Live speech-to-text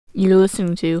You're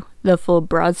listening to The Full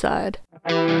Broadside.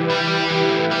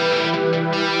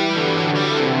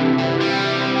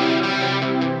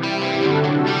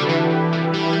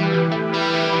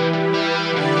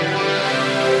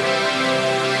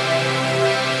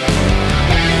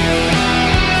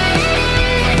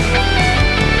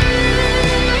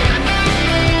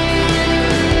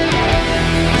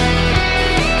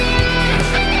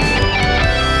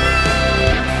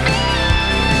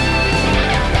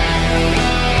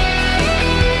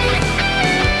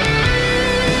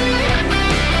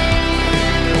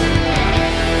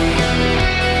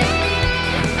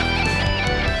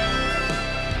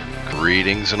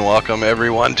 Greetings and welcome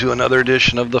everyone to another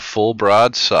edition of The Full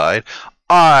Broadside.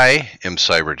 I am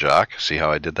Cyberjock. See how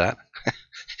I did that?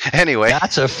 Anyway.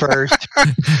 That's a first.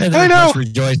 I know.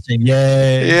 Rejoicing.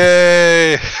 Yay.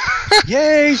 Yay.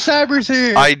 Yay, Cyber's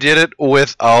here. I did it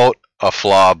without a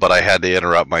flaw, but I had to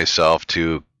interrupt myself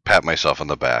to pat myself on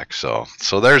the back. So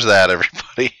there's that,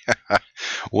 everybody.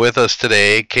 With us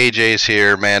today, KJ's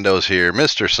here, Mando's here,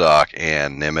 Mr. Sock,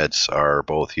 and Nimitz are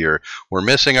both here. We're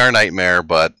missing our nightmare,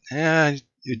 but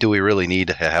do we really need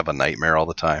to have a nightmare all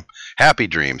the time? Happy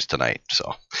dreams tonight.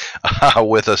 So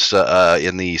with us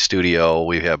in the studio,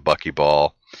 we have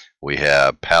Buckyball, we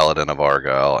have Paladin of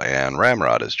Argyle, and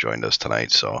Ramrod has joined us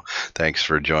tonight. So thanks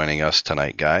for joining us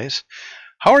tonight, guys.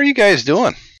 How are you guys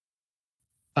doing?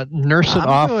 Nursing I'm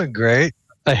off doing great.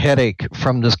 a headache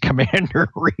from this Commander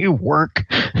rework.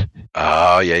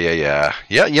 Oh, yeah.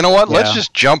 Yeah, you know what? Yeah. Let's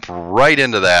just jump right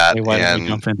into that. Why don't we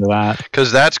jump into that?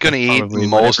 Because that's going to eat Probably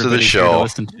most of the everybody's here to show.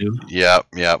 listen to. Yeah.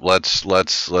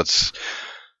 Let's.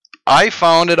 I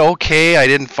found it okay. I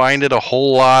didn't find it a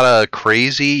whole lot of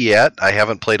crazy yet. I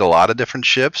haven't played a lot of different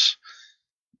ships.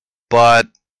 But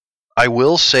I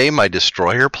will say my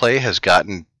destroyer play has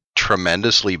gotten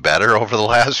tremendously better over the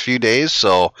last few days.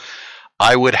 So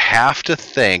I would have to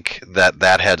think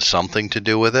that had something to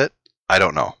do with it. I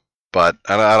don't know. But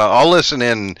I'll listen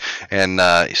in and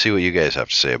see what you guys have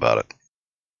to say about it.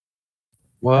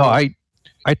 Well, I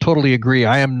totally agree.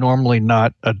 I am normally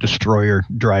not a destroyer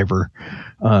driver.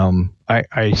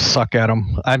 I suck at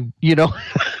them.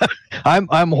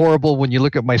 I'm horrible when you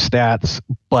look at my stats,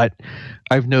 but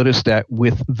I've noticed that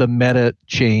with the meta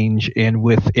change and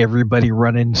with everybody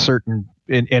running certain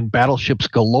and battleships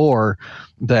galore,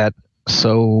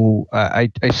 so I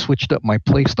switched up my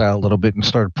play style a little bit and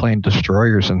started playing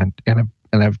destroyers, and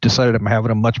I've decided I'm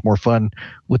having a much more fun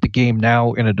with the game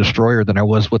now in a destroyer than I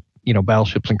was with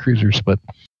battleships and cruisers. But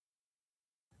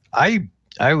I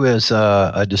was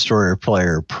a destroyer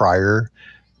player prior,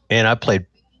 and I played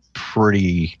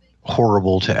pretty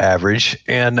horrible to average.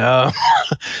 And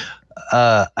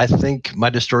I think my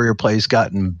destroyer play's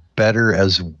gotten better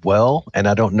as well, and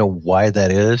I don't know why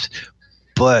that is.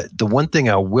 But the one thing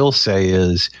I will say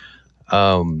is,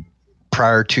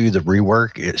 prior to the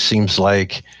rework, it seems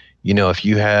like, if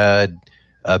you had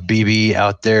a BB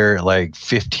out there like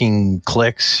 15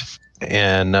 clicks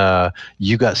and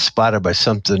you got spotted by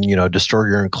something,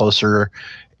 destroyer and closer,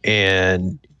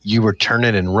 and you were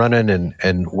turning and running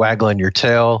and waggling your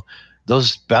tail,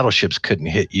 those battleships couldn't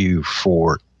hit you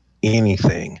for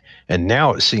anything. And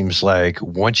now it seems like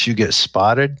once you get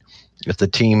spotted, if the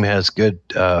team has good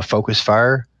focus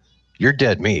fire, you're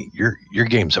dead meat. Your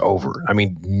game's over. I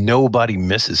mean, nobody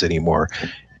misses anymore,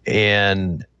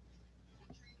 and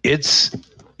it's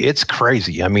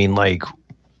crazy. I mean, like,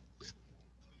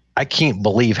 I can't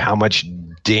believe how much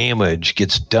damage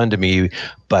gets done to me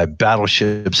by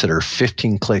battleships that are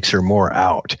 15 clicks or more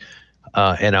out,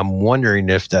 and I'm wondering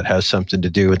if that has something to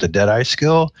do with the Deadeye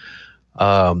skill.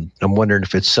 I'm wondering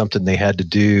if it's something they had to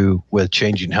do with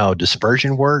changing how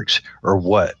dispersion works or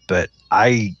what, but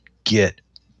I get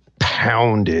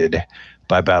pounded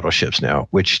by battleships now,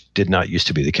 which did not used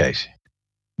to be the case.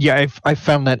 yeah, I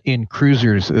found that in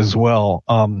cruisers as well.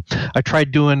 I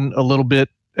tried doing a little bit,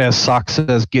 as Sock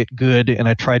says, get good, and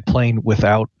I tried playing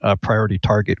without a priority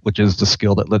target, which is the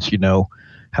skill that lets you know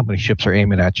how many ships are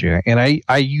aiming at you. And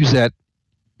I use that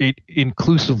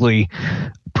inclusively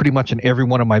pretty much in every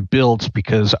one of my builds,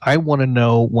 because I want to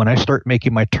know when I start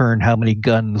making my turn how many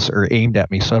guns are aimed at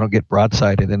me so I don't get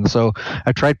broadsided. And so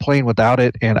I tried playing without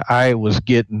it, and I was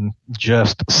getting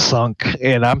just sunk.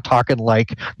 And I'm talking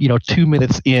like, 2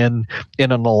 minutes in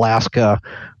an Alaska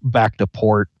back to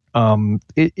port.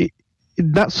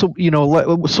 Not so,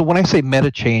 so when I say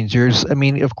meta change,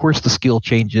 of course the skill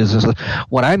changes.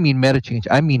 When I mean meta change,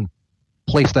 I mean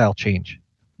playstyle change.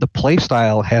 the play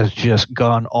style has just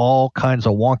gone all kinds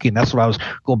of wonky. And that's what I was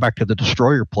going back to the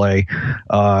destroyer play.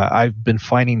 I've been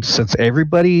finding since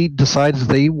everybody decides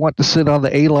they want to sit on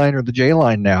the A line or the J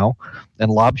line now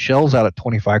and lob shells out at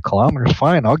 25 kilometers,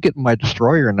 fine, I'll get in my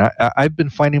destroyer. And I've been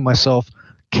finding myself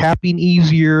capping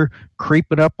easier,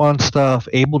 creeping up on stuff,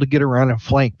 able to get around and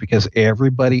flank because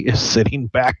everybody is sitting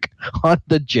back on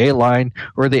the J line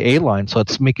or the A line. So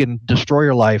it's making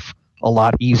destroyer life a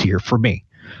lot easier for me.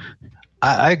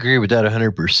 I agree with that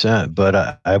 100%.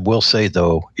 But I will say,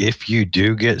 though, if you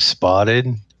do get spotted,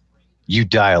 you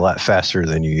die a lot faster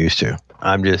than you used to.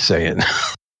 I'm just saying.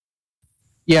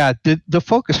 Yeah, the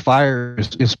focus fire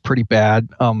is pretty bad.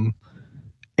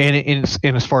 And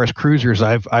as far as cruisers,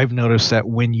 I've noticed that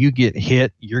when you get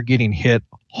hit, you're getting hit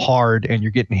hard and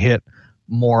you're getting hit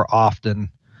more often.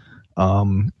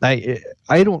 I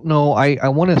don't know. I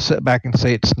want to sit back and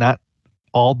say it's not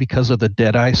all because of the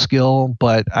Deadeye skill,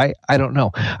 but I don't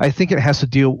know. I think it has to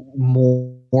deal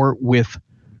more with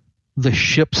the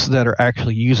ships that are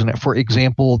actually using it. For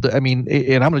example, and I'm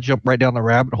going to jump right down the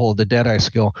rabbit hole of the Deadeye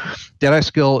skill. Deadeye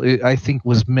skill, I think,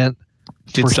 was meant.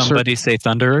 Did somebody say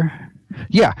Thunderer?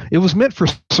 Yeah, it was meant for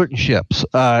certain ships,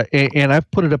 and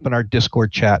I've put it up in our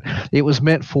Discord chat. It was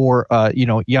meant for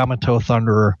Yamato,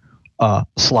 Thunderer,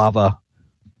 Slava,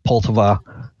 Poltava.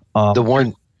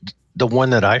 The one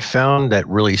that I found that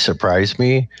really surprised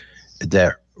me,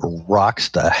 that rocks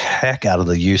the heck out of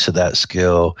the use of that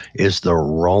skill, is the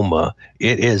Roma.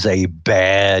 It is a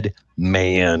bad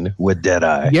man with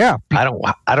Deadeye. Yeah,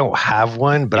 I don't have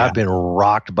one, but I've been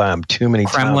rocked by them too many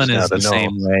Kremlin times. is the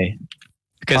same way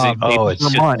because it's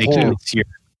it's your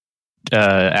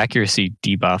accuracy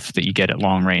debuff that you get at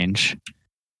long range.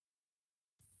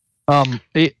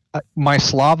 My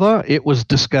Slava, it was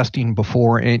disgusting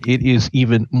before, and it is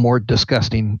even more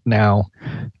disgusting now.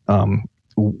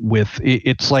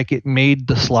 It's like it made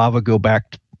the Slava go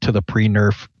back to the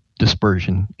pre-nerf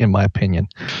dispersion, in my opinion.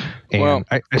 And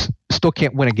I still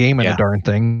can't win a game in a darn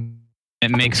thing.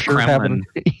 It makes Kremlin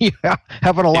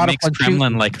having a lot of fun. Kremlin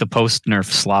shooting. like the post-nerf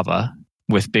Slava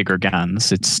with bigger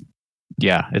guns. It's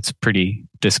pretty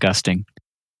disgusting.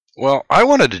 Well, I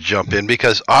wanted to jump in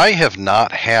because I have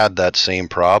not had that same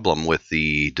problem with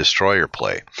the destroyer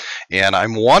play, and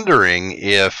I'm wondering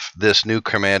if this new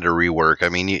commander rework. I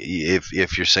mean,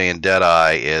 if you're saying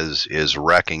Deadeye is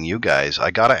wrecking you guys,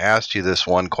 I got to ask you this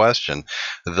one question: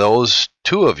 those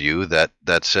two of you that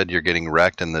said you're getting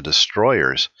wrecked in the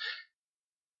destroyers,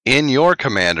 in your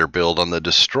commander build on the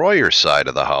destroyer side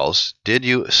of the house, did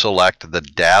you select the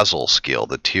Dazzle skill,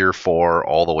 the tier 4,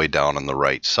 all the way down on the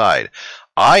right side?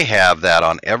 I have that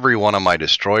on every one of my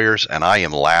destroyers, and I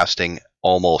am lasting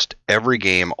almost every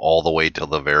game all the way till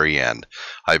the very end.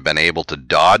 I've been able to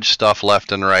dodge stuff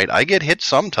left and right. I get hit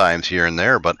sometimes here and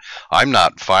there, but I'm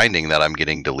not finding that I'm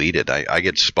getting deleted. I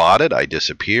get spotted, I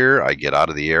disappear, I get out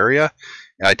of the area,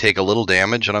 and I take a little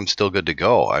damage, and I'm still good to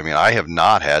go. I mean, I have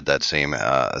not had that same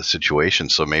situation,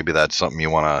 so maybe that's something you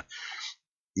want to...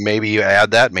 Maybe you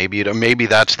add that. Maybe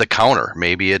that's the counter.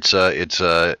 Maybe it's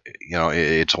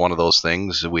one of those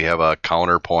things. We have a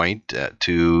counterpoint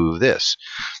to this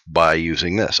by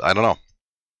using this. I don't know.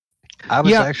 I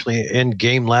was actually in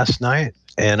game last night,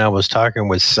 and I was talking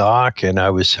with Sock, and I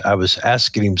was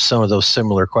asking him some of those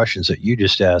similar questions that you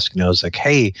just asked. And I was like,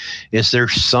 "Hey, is there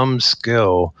some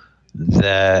skill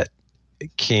that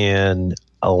can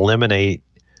eliminate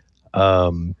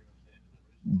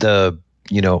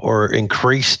or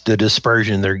increase the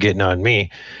dispersion they're getting on me?"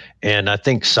 And I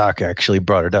think Sock actually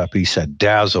brought it up. He said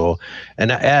Dazzle.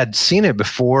 And I had seen it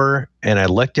before, and I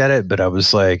looked at it, but I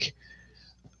was like,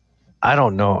 I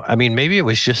don't know. I mean, maybe it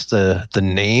was just the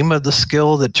name of the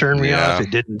skill that turned me off.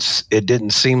 It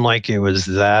didn't seem like it was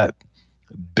that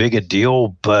big a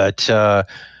deal. But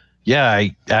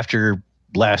after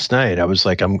last night, I was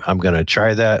like, I'm going to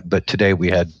try that. But today we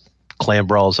had clan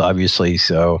brawls, obviously,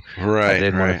 so I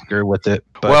didn't want to screw with it.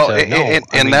 But,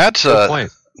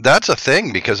 that's a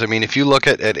thing, because I mean, if you look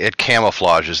at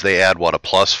camouflages, they add a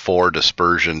 +4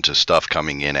 dispersion to stuff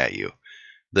coming in at you.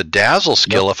 The Dazzle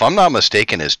skill, if I'm not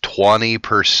mistaken, is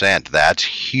 20%. That's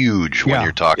huge when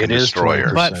you're talking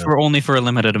destroyer. But only for a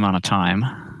limited amount of time.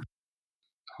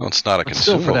 Well, it's not a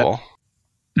consumable.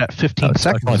 That 15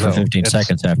 seconds. Only for 15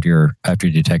 seconds after you're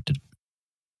detected.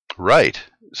 Right.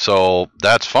 So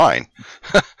that's fine.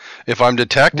 If I'm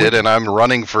detected and I'm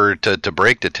running to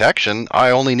break detection,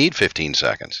 I only need 15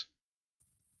 seconds.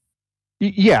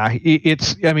 Yeah,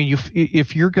 it's. I mean,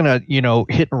 if you're gonna,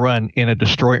 hit and run in a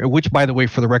destroyer, which, by the way,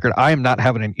 for the record, I am not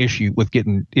having an issue with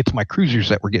getting. It's my cruisers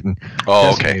that were getting.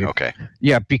 Oh, decimated. okay.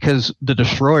 Yeah, because the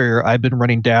destroyer, I've been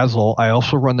running Dazzle. I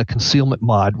also run the concealment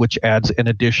mod, which adds an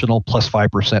additional plus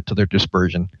 5% to their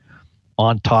dispersion,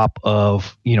 on top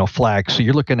of flag. So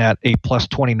you're looking at a plus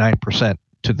 29%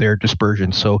 to their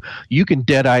dispersion. So you can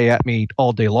dead eye at me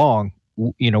all day long,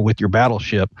 with your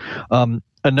battleship.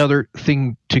 Another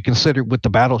thing to consider with the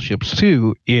battleships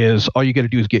too is all you got to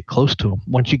do is get close to them.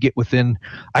 Once you get within,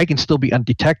 I can still be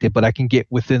undetected, but I can get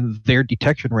within their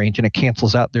detection range, and it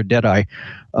cancels out their dead eye.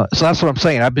 So that's what I'm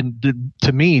saying. I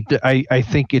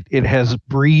think it has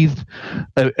breathed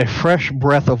a fresh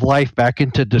breath of life back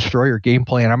into destroyer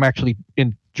gameplay, and I'm actually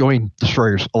enjoying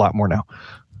destroyers a lot more now.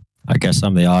 I guess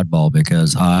I'm the oddball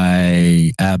because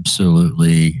I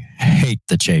absolutely hate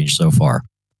the change so far.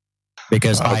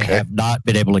 Because I have not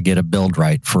been able to get a build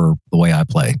right for the way I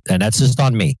play. And that's just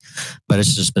on me. But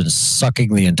it's just been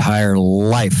sucking the entire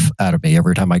life out of me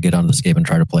every time I get on this game and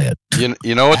try to play it.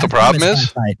 You know what the problem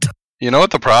is? You know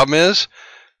what the problem is?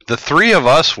 The three of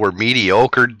us were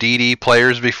mediocre DD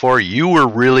players before. You were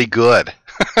really good.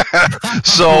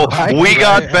 So we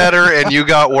got better and you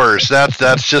got worse.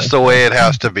 That's just the way it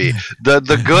has to be.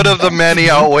 The good of the many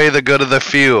outweigh the good of the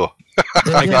few.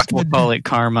 I guess we'll call it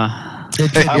karma.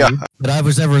 But I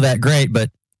was never that great. But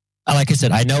like I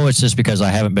said, I know it's just because I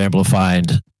haven't been able to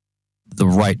find the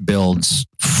right builds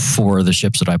for the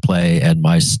ships that I play and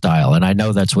my style. And I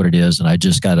know that's what it is. And I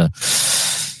just got to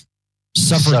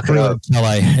suffer through it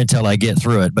until I get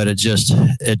through it. But it just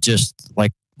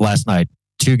like last night,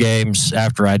 2 games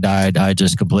after I died, I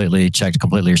just checked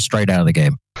completely straight out of the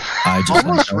game. I just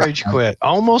almost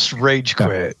rage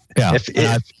quit. Yeah.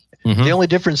 The only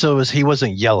difference though is he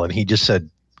wasn't yelling. He just said,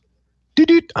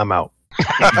 "Doot, I'm out."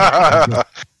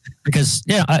 Because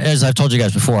as I've told you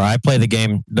guys before, I play the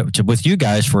game with you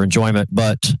guys for enjoyment,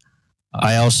 but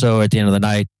I also at the end of the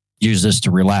night use this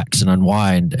to relax and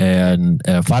unwind. And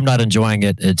if I'm not enjoying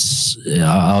it,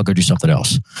 I'll go do something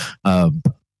else.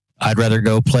 I'd rather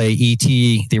go play ET,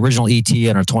 the original ET,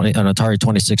 on an Atari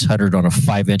 2600 on a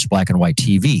 5-inch black and white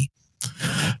TV.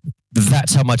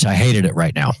 That's how much I hated it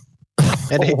right now.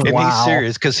 And he's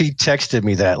serious because he texted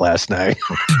me that last night.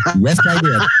 Yes, I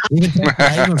did.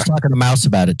 I even was talking to Mouse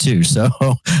about it too. So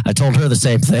I told her the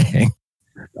same thing.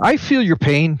 I feel your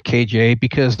pain, KJ,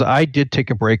 because I did take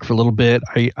a break for a little bit.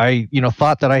 I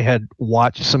thought that I had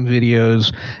watched some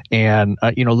videos and,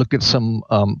 looked at some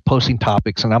posting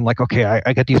topics, and I'm like, okay,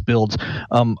 I got these builds.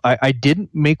 I didn't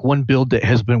make one build that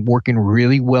has been working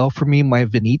really well for me, my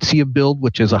Venezia build,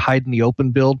 which is a hide in the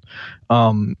open build.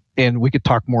 And we could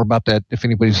talk more about that if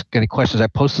anybody's got any questions. I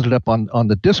posted it up on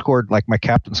the Discord, like my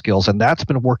captain skills, and that's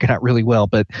been working out really well.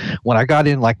 But when I got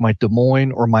in like my Des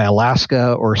Moines or my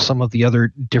Alaska or some of the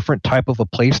other different type of a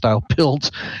playstyle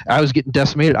builds, I was getting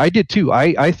decimated. I did too.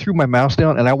 I threw my mouse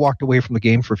down and I walked away from the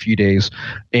game for a few days.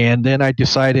 And then I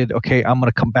decided, okay, I'm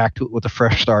going to come back to it with a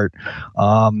fresh start.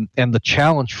 And the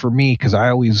challenge for me, because I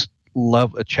always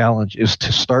love a challenge, is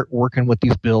to start working with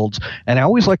these builds, and I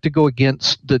always like to go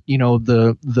against the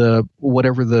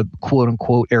whatever the quote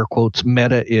unquote air quotes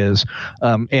meta is,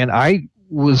 and I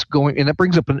was going, and that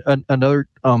brings up another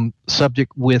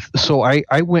subject with, so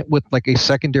I went with like a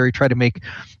secondary, try to make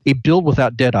a build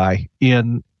without Deadeye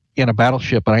in a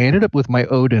battleship, and I ended up with my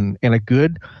Odin and a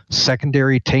good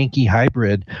secondary tanky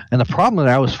hybrid. And the problem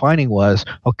that I was finding was,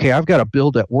 okay, I've got a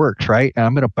build that works, right? And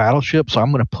I'm in a battleship, so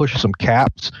I'm going to push some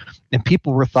caps. And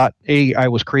people thought, A, I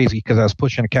was crazy because I was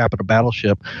pushing a cap in a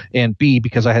battleship, and B,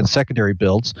 because I had secondary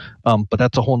builds. But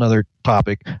that's a whole nother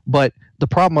topic. But the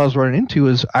problem I was running into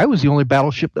is I was the only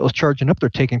battleship that was charging up there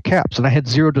taking caps, and I had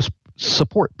zero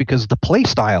support because the play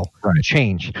style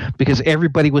changed, because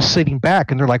everybody was sitting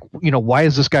back and they're like, why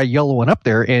is this guy yellowing up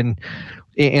there?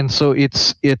 And so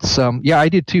it's I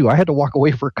did too. I had to walk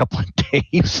away for a couple of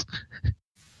days.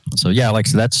 So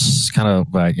so that's kind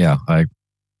of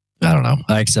I don't know.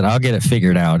 Like I said, I'll get it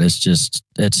figured out. It's just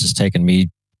taking me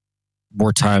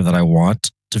more time than I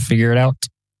want to figure it out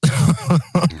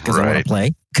because I want to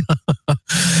play.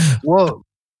 Well,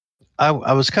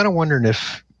 I was kind of wondering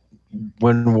if,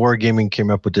 when Wargaming came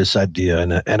up with this idea,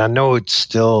 and I know it's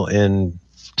still in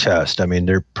test. I mean,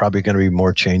 there are probably going to be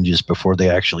more changes before they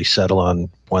actually settle on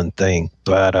one thing.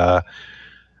 But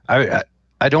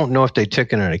I don't know if they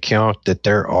took into account that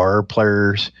there are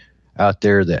players out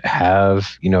there that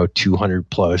have 200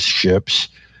 plus ships,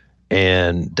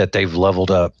 and that they've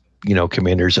leveled up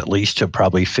commanders at least to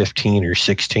probably 15 or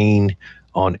 16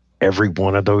 on every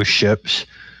one of those ships.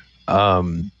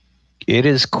 It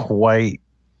is quite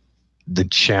the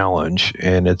challenge,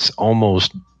 and it's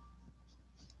almost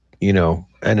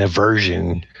an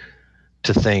aversion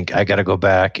to think I got to go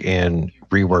back and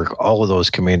rework all of those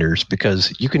commanders,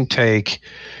 because you can take,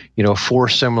 4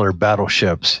 similar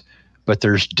battleships, but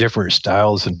there's different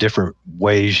styles and different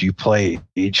ways you play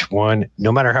each one,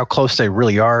 no matter how close they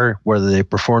really are, whether they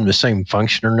perform the same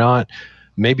function or not.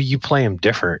 Maybe you play them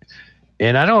different.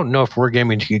 And I don't know if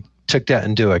Wargaming took that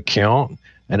into account.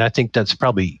 And I think that's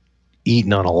probably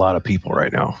eating on a lot of people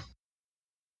right now.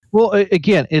 Well,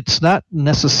 again, it's not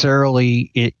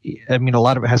necessarily. I mean, a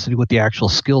lot of it has to do with the actual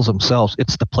skills themselves.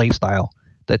 It's the play style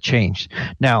that changed.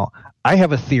 Now, I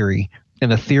have a theory,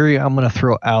 and the theory I'm going to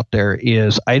throw out there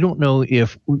is I don't know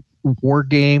if War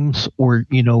Games or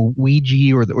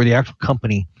Ouija or the actual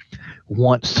company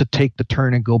wants to take the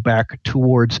turn and go back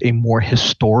towards a more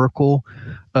historical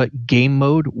game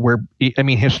mode where, I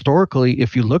mean, historically,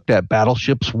 if you looked at,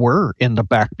 battleships were in the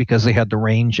back because they had the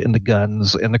range and the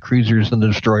guns, and the cruisers and the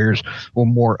destroyers were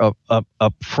more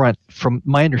up front, from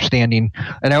my understanding.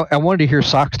 And I wanted to hear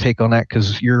Sock's take on that,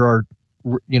 because you're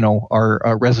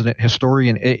our resident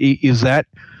historian. Is that,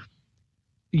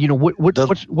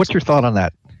 what's your thought on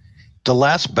that? The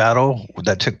last battle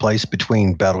that took place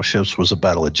between battleships was a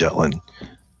battle of Jutland,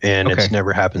 and Okay. it's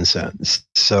never happened since.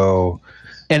 So,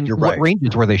 And you're what right.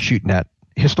 ranges were they shooting at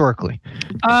historically?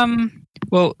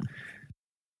 Well,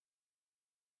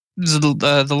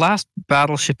 the last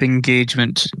battleship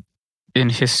engagement in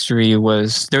history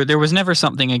was there was never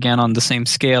something again on the same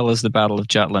scale as the Battle of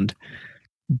Jutland,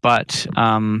 but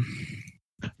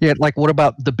Yeah, like what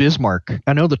about the Bismarck?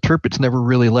 I know the Tirpitz never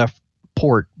really left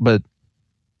port, but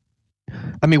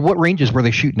I mean, what ranges were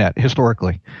they shooting at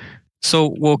historically?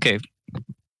 so okay.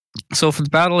 So for the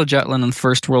Battle of Jutland in the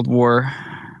First World War,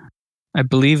 I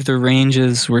believe the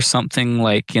ranges were something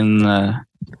like in the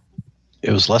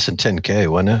It was less than 10K,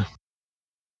 wasn't it?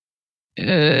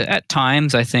 at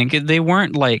times, I think they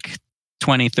weren't like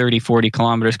 20, 30, 40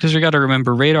 kilometers, because you got to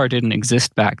remember radar didn't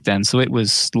exist back then, so it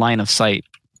was line of sight.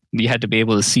 You had to be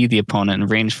able to see the opponent,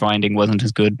 and range finding wasn't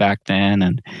as good back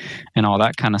then, and all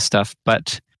that kind of stuff.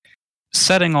 But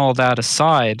setting all that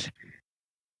aside,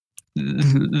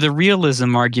 the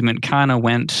realism argument kind of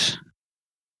went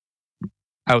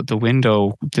out the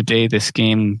window the day this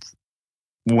game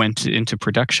went into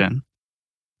production.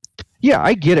 Yeah,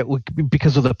 I get it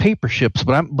because of the paper ships,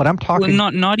 but I'm talking.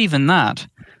 Well, not even that.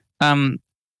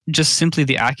 Just simply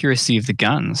the accuracy of the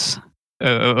guns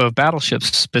of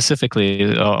battleships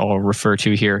specifically. I'll refer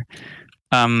to here.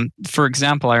 For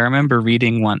example, I remember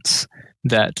reading once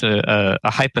that a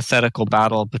hypothetical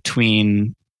battle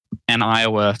between an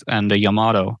Iowa and a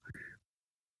Yamato,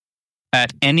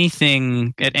 at any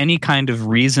kind of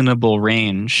reasonable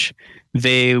range,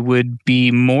 they would be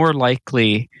more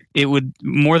likely. It would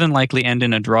more than likely end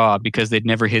in a draw because they'd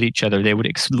never hit each other. They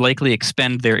would likely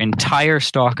expend their entire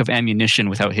stock of ammunition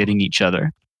without hitting each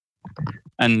other.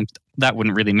 And that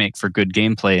wouldn't really make for good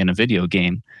gameplay in a video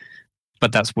game.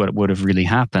 But that's what would have really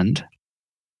happened.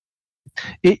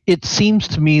 It seems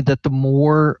to me that the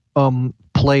more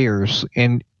players,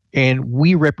 and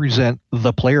we represent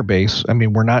the player base. I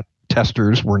mean, we're not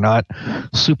testers, we're not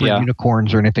super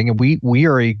unicorns or anything, and we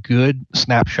are a good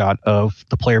snapshot of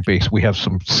the player base. We have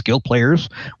some skilled players,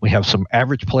 we have some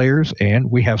average players, and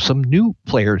we have some new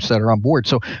players that are on board.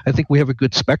 So I think we have a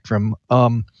good spectrum.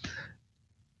 And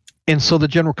so the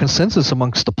general consensus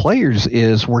amongst the players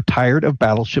is we're tired of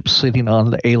battleships sitting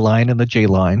on the A line and the J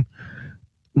line,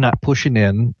 not pushing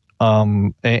in,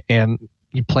 and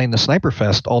you playing the Sniper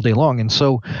Fest all day long. And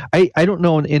so I don't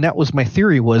know, and that was my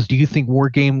theory was, do you think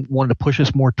Wargame wanted to push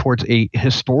us more towards a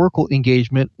historical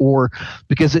engagement, or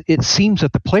because it seems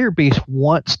that the player base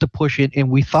wants to push it, and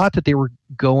we thought that they were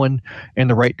going in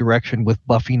the right direction with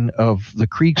buffing of the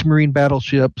Kriegsmarine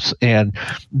battleships and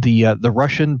the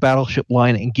Russian battleship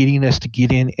line, and getting us to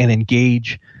get in and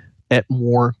engage at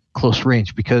more close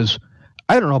range. Because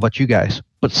I don't know about you guys,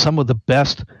 but some of the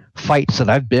best fights that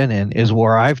I've been in is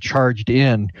where I've charged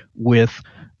in with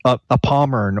a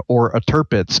Pommern or a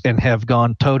Tirpitz and have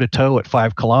gone toe to toe at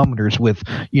 5 kilometers with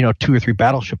 2 or 3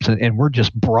 battleships, and we're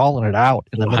just brawling it out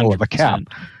in the middle of a cap.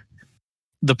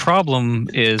 The problem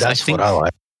is, That's what I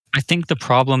like. I think the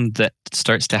problem that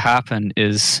starts to happen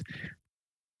is,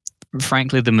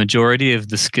 frankly, the majority of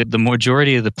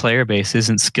the player base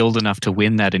isn't skilled enough to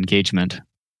win that engagement.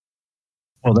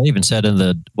 Well, they even said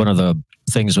in one of the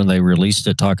things when they released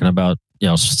it, talking about,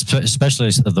 especially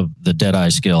the Deadeye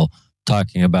skill,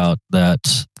 talking about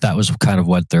that was kind of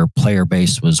what their player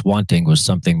base was wanting, was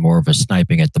something more of a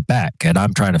sniping at the back. And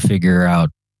I'm trying to figure out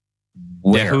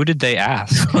where. Yeah, who did they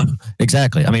ask?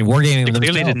 Exactly. I mean, Wargaming They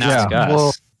clearly didn't ask us.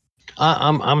 Well,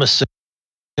 I'm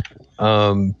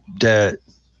assuming that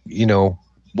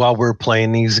while we're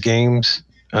playing these games,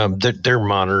 they're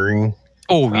monitoring.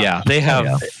 Oh yeah, they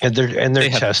have and they're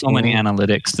have testing so many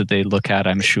analytics that they look at,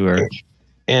 I'm sure.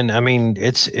 And I mean,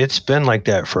 it's been like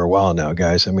that for a while now,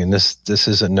 guys. I mean, this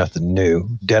isn't nothing new.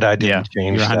 Deadeye didn't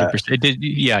change you're 100%. that. It did.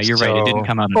 Yeah, you're right. It didn't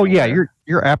come out. Oh yeah,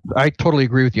 you're I totally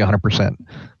agree with you 100%.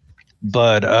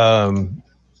 But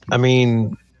I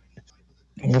mean,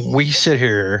 we sit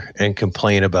here and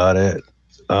complain about it.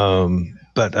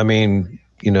 But I mean,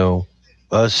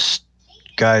 us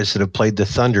guys that have played the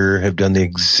Thunder have done the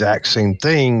exact same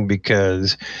thing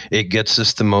because it gets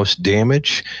us the most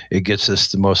damage, it gets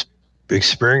us the most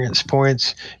experience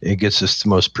points, it gets us the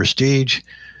most prestige.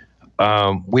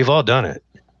 We've all done it.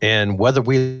 And whether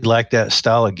we like that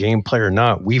style of gameplay or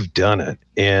not, we've done it.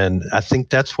 And I think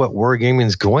that's what Wargaming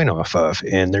is going off of.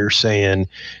 And they're saying,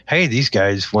 hey, these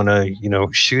guys want to,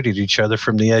 shoot at each other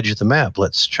from the edge of the map.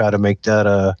 Let's try to make that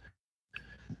a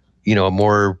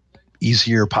more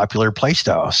easier, popular play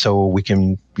style so we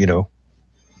can,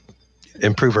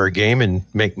 improve our game and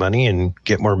make money and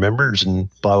get more members and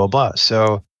blah, blah, blah.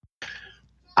 So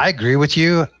I agree with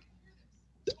you.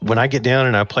 When I get down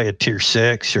and I play a tier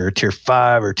 6 or a tier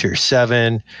 5 or tier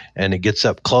 7 and it gets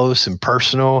up close and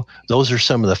personal, those are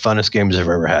some of the funnest games I've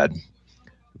ever had.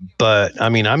 But I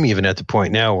mean, I'm even at the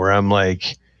point now where I'm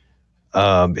like,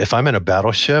 if I'm in a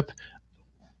battleship,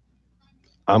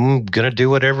 I'm going to do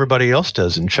what everybody else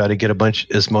does and try to get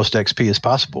as most XP as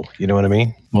possible. You know what I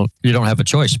mean? Well, you don't have a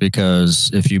choice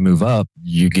because if you move up,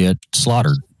 you get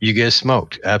slaughtered. You get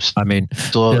smoked. Absolutely. I mean,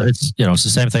 it's the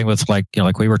same thing with like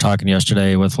we were talking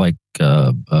yesterday with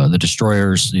the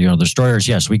destroyers. Destroyers.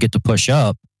 Yes, we get to push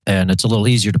up, and it's a little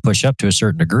easier to push up to a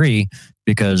certain degree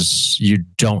because you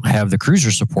don't have the cruiser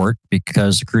support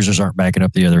because the cruisers aren't backing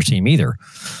up the other team either.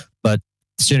 But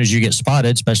as soon as you get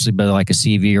spotted, especially by like a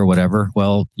CV or whatever,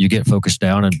 well, you get focused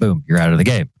down, and boom, you're out of the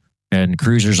game. And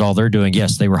cruisers, all they're doing,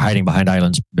 yes, they were hiding behind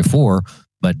islands before.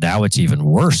 But now it's even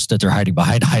worse that they're hiding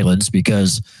behind islands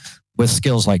because with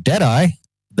skills like Deadeye,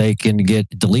 they can get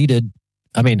deleted.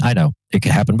 I mean, I know it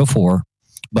could happen before,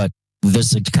 but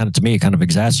this kind of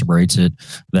exacerbates it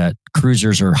that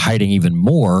cruisers are hiding even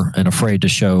more and afraid to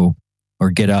show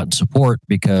or get out and support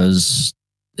because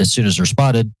as soon as they're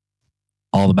spotted,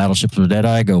 all the battleships with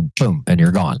Deadeye go boom and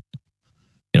you're gone.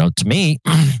 To me,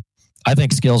 I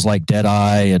think skills like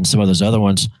Deadeye and some of those other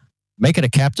ones, make it a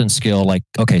captain skill,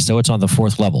 okay, so it's on the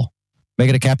 4th level. Make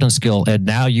it a captain skill, and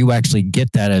now you actually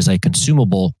get that as a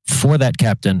consumable for that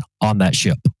captain on that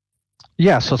ship.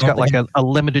 Yeah, so it's got like a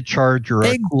limited charge or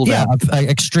a cooldown. Yeah,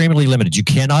 extremely limited. You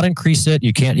cannot increase it.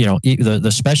 You can't,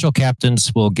 the special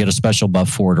captains will get a special buff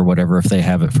for it or whatever if they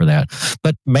have it for that.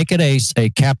 But make it a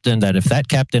captain that if that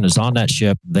captain is on that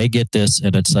ship, they get this,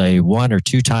 and it's a 1 or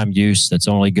 2 time use that's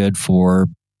only good for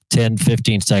 10,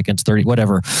 15 seconds, 30,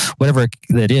 whatever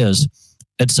it is.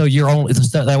 And so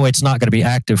that way it's not going to be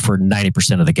active for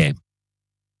 90% of the game.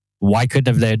 Why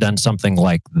couldn't they have done something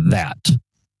like that?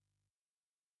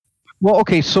 Well,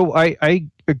 okay, so I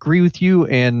agree with you,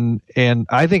 and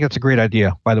I think that's a great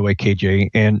idea, by the way, KJ.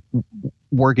 And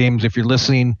War Games, if you're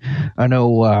listening, I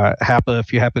know Happa,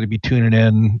 if you happen to be tuning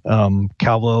in,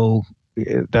 Calvo,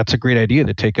 that's a great idea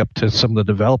to take up to some of the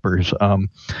developers.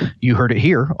 You heard it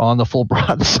here on the Full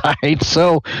Broadside.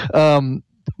 So,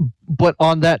 but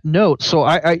on that note, so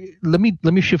I let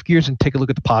me shift gears and take a look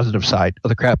at the positive side of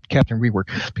the Captain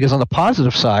Rework, because on the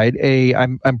positive side,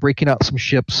 I'm breaking out some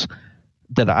ships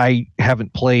that I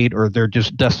haven't played or they're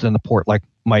just dusted in the port like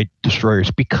my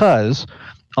destroyers, because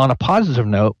on a positive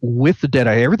note, with the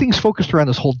Deadeye, everything's focused around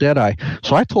this whole Deadeye.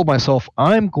 So I told myself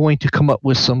I'm going to come up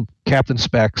with some captain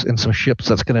specs and some ships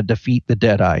that's going to defeat the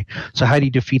Deadeye. So how do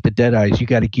you defeat the Deadeyes? You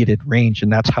got to get it range,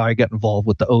 and that's how I got involved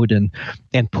with the Odin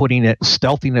and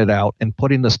stealthing it out and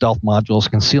putting the stealth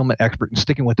modules, concealment expert, and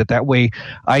sticking with it. That way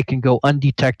I can go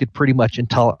undetected pretty much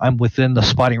until I'm within the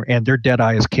spotting, and their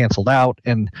Deadeye is canceled out.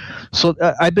 And so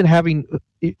I've been having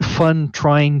fun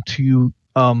trying to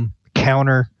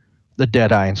counter the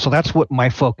Deadeye, and so that's what my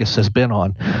focus has been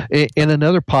on. And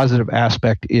another positive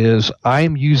aspect is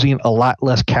I'm using a lot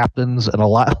less captains and a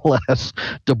lot less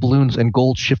doubloons and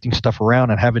gold shifting stuff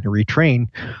around and having to retrain.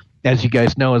 As you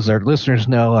guys know, as our listeners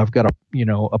know, I've got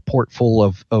a port full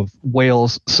of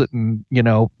whales sitting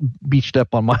beached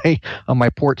up on my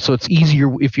port, so it's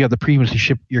easier if you have the premiums to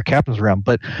ship your captains around.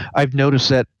 But I've noticed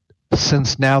that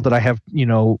since now that I have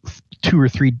 2 or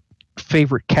 3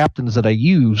 favorite captains that I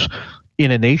use in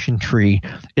a nation tree,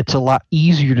 it's a lot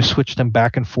easier to switch them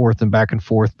back and forth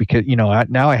because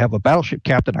now I have a battleship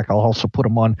captain. I can also put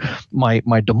him on my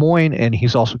Des Moines, and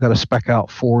he's also got a spec out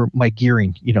for my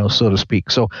gearing, so to speak.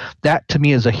 So that to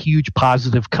me is a huge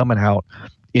positive coming out,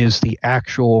 is the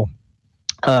actual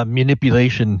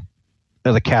manipulation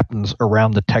of the captains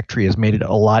around the tech tree has made it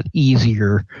a lot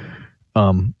easier.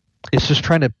 It's just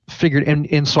trying to figure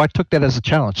and so I took that as a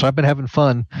challenge. So I've been having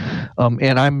fun,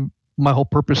 and my whole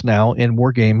purpose now in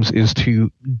war games is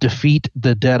to defeat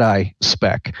the Deadeye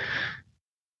spec.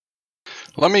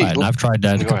 And I've tried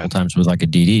that a couple times with like a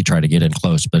DD, try to get in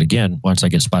close. But again, once I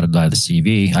get spotted by the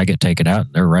CV, I get taken out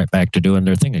and they're right back to doing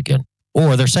their thing again.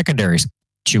 Or their secondaries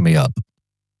chew me up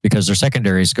because their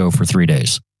secondaries go for 3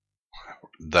 days.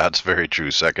 That's very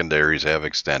true. Secondaries have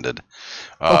extended.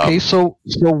 Okay, so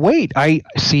wait. I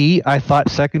thought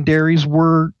secondaries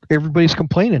were everybody's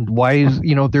complaining. Why is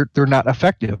they're not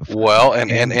effective? Well,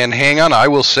 and hang on. I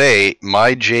will say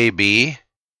my JB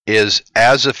is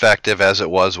as effective as it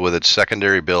was with its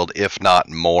secondary build, if not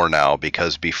more now.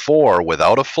 Because before,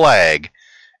 without a flag,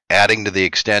 adding to the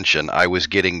extension, I was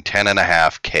getting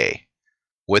 10.5K.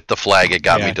 With the flag, it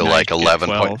got me to like 11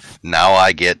 point. Now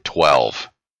I get 12.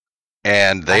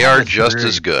 And they are just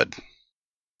as good.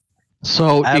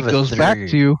 So it goes back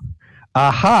to,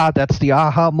 that's the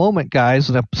aha moment, guys.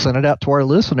 And I sent it out to our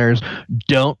listeners.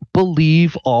 Don't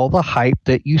believe all the hype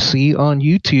that you see on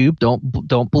YouTube.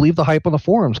 Don't believe the hype on the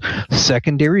forums.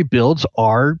 Secondary builds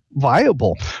are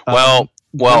viable. I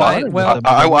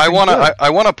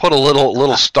want to put a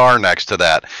little star next to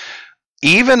that.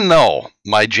 Even though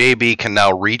my JB can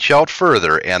now reach out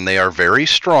further, and they are very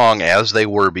strong as they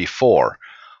were before,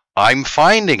 I'm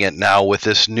finding it now with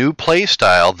this new play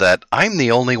style that I'm the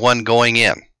only one going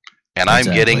in, and I'm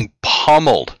getting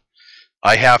pummeled.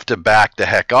 I have to back the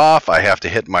heck off. I have to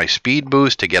hit my speed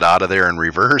boost to get out of there and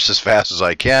reverse as fast as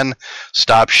I can,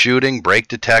 stop shooting, break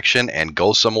detection, and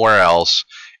go somewhere else.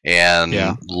 And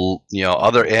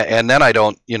and then I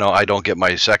don't get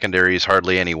my secondaries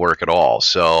hardly any work at all.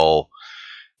 So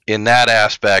in that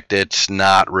aspect, it's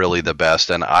not really the best.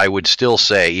 And I would still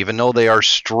say, even though they are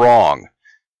strong,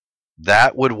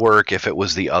 that would work if it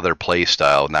was the other play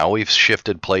style. Now we've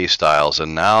shifted play styles,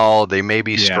 and now they may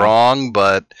be strong,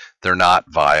 but they're not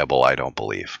viable, I don't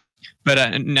believe.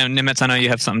 But now, Nimitz, I know you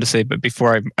have something to say, but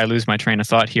before I lose my train of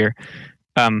thought here,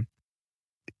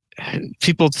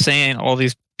 people saying, oh,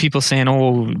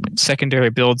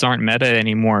 secondary builds aren't meta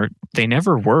anymore. They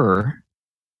never were.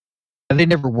 They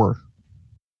never were.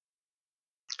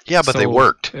 Yeah, but they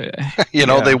worked.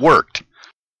 They worked.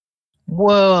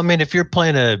 Well, I mean, if you're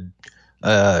playing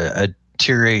a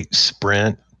tier 8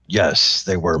 sprint, yes,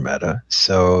 they were meta.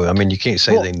 So, I mean, you can't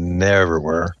say they never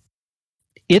were.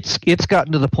 It's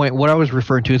gotten to the point, what I was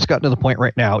referring to, it's gotten to the point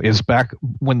right now is back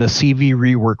when the CV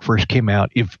rework first came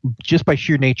out, if just by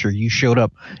sheer nature you showed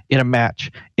up in a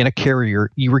match in a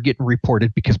carrier, you were getting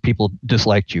reported because people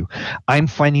disliked you. I'm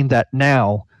finding that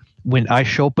now when I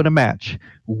show up in a match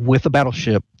with a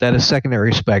battleship that is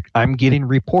secondary spec, I'm getting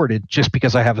reported just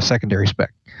because I have a secondary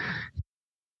spec.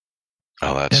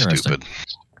 Oh, that's stupid.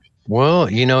 Well,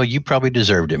 you probably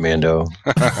deserved it, Mando.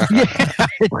 Yeah,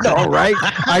 all right.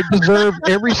 I deserve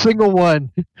every single one.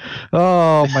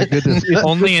 Oh my goodness!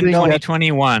 Only in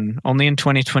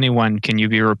 2021 can you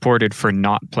be reported for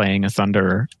not playing a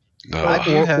Thunderer,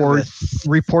 or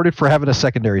reported for having a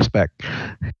secondary spec.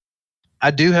 I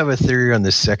do have a theory on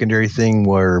the secondary thing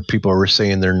where people were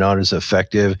saying they're not as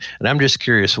effective, and I'm just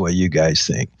curious what you guys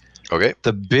think. Okay.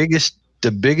 The biggest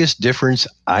difference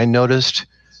I noticed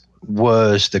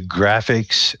was the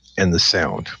graphics and the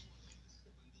sound.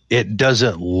 It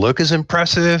doesn't look as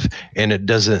impressive, and it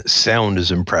doesn't sound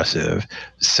as impressive.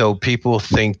 So people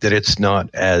think that it's not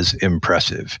as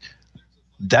impressive.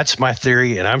 That's my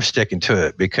theory, and I'm sticking to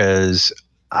it because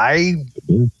I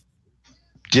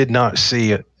did not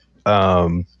see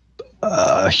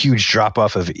a huge drop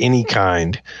off of any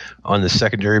kind on the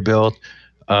secondary build.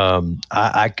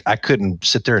 I couldn't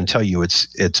sit there and tell you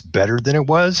it's better than it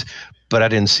was, but I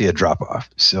didn't see a drop off.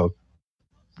 So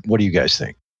what do you guys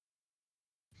think?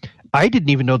 I didn't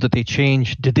even know that they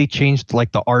changed. Did they change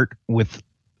like the art with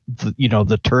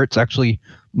the turrets actually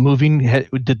moving?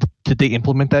 Did they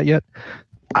implement that yet?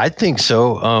 I think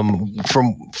so.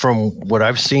 From what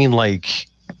I've seen, like,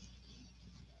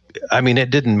 I mean, it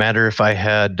didn't matter if I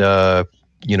had the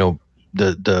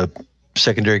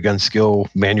secondary gun skill,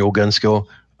 manual gun skill.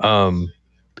 When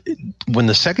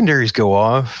the secondaries go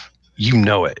off, you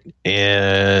know it,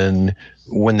 and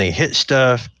when they hit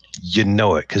stuff, you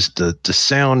know it because the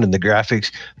sound and the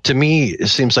graphics. To me, it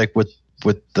seems like with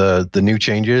the new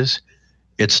changes,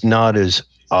 it's not as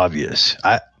obvious.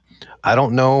 I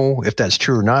don't know if that's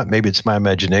true or not. Maybe it's my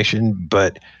imagination,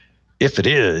 but if it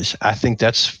is, I think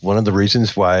that's one of the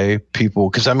reasons why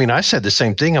people. Because I mean, I said the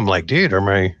same thing. I'm like, dude, are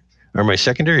my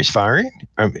secondaries firing?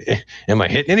 Am I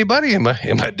hitting anybody? Am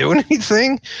I doing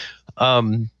anything?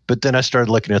 But then I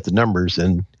started looking at the numbers,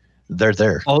 and they're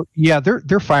there. Oh yeah,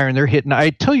 they're firing, they're hitting.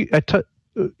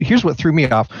 Here's what threw me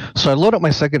off. So I load up my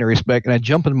secondary spec and I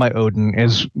jump into my Odin,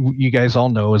 as you guys all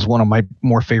know, is one of my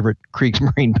more favorite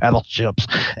Kriegsmarine battleships,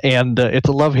 and it's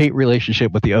a love-hate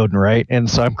relationship with the Odin, right? And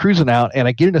so I'm cruising out and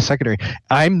I get into secondary.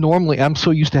 I'm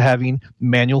so used to having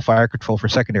manual fire control for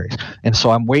secondaries, and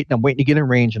so I'm waiting to get in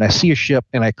range, and I see a ship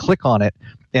and I click on it,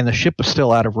 and the ship is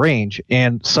still out of range,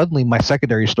 and suddenly my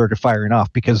secondaries started firing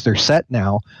off because they're set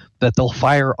now that they'll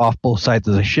fire off both sides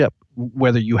of the ship,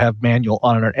 whether you have manual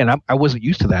on it. And I wasn't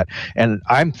used to that. And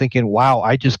I'm thinking, wow,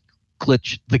 I just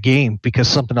glitched the game because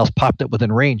something else popped up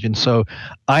within range. And so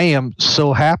I am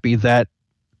so happy that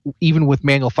even with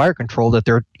manual fire control, that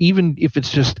they're, even if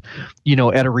it's just,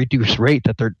 at a reduced rate,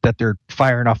 that they're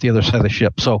firing off the other side of the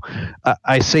ship. So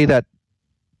I say that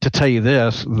to tell you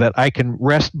this, that I can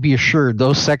be assured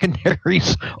those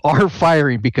secondaries are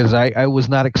firing, because I was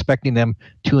not expecting them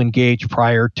to engage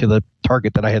prior to the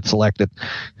target that I had selected.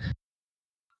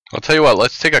 I'll tell you what,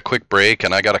 let's take a quick break,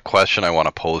 and I got a question I want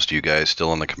to pose to you guys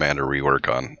still in the Commander rework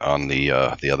on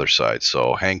the other side.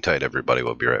 So hang tight, everybody.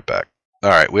 We'll be right back. All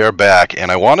right, we are back,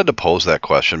 and I wanted to pose that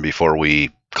question before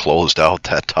we closed out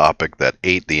that topic that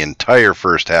ate the entire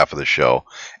first half of the show,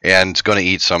 and it's going to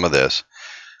eat some of this.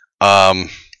 And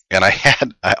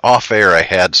off air, I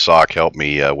had Sock help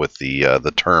me with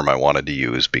the term I wanted to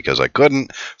use, because I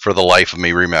couldn't for the life of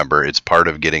me remember. It's part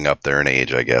of getting up there in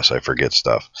age, I guess. I forget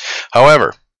stuff.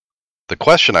 However, the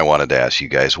question I wanted to ask you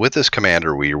guys, with this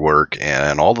Commander rework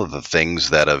and all of the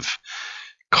things that have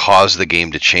caused the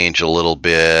game to change a little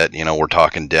bit, we're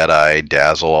talking Deadeye,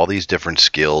 Dazzle, all these different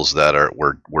skills that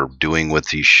we're doing with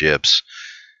these ships.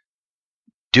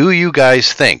 Do you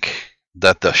guys think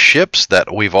that the ships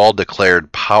that we've all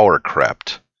declared power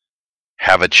crept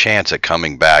have a chance at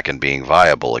coming back and being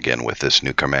viable again with this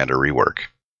new Commander rework?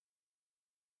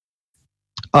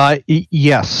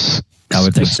 Yes. I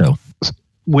would think so.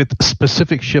 With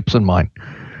specific ships in mind.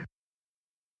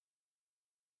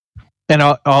 And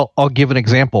I'll give an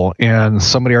example, and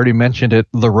somebody already mentioned it,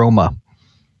 the Roma.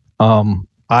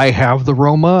 I have the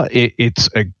Roma. It's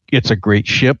a great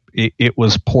ship. It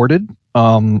was ported.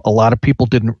 A lot of people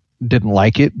didn't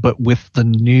like it, but with the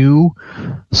new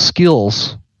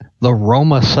skills, the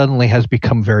Roma suddenly has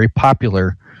become very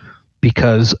popular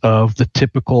because of the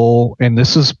typical, and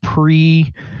this is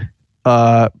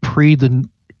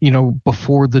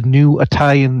before the new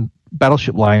Italian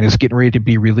battleship line is getting ready to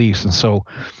be released. And so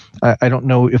I don't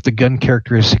know if the gun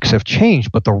characteristics have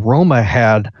changed, but the Roma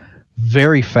has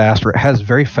very fast,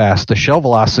 the shell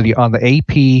velocity on the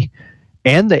AP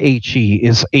and the HE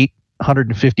is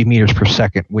 850 meters per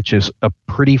second, which is a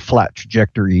pretty flat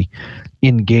trajectory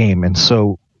in game. And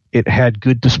so it had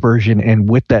good dispersion. And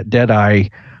with that Deadeye,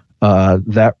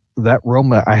 that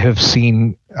Roma,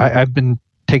 I've been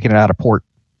taking it out of port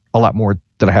a lot more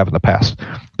than I have in the past,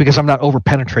 because I'm not over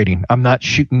penetrating. I'm not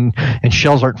shooting, and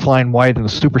shells aren't flying wide in the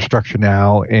superstructure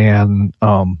now. And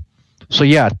so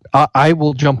yeah, I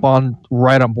will jump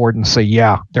right on board and say,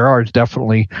 yeah, there are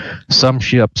definitely some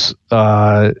ships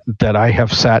that I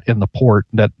have sat in the port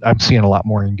that I'm seeing a lot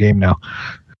more in game now.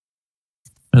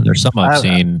 And there's some I've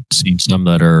seen some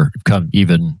that are become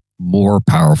even more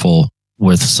powerful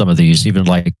with some of these. Even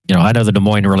like, I know the Des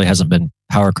Moines really hasn't been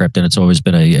power crept, and it's always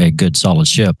been a good solid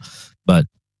ship. But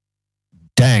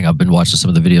dang, I've been watching some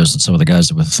of the videos and some of the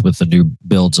guys with the new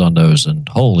builds on those, and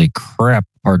holy crap,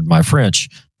 pardon my French,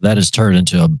 that has turned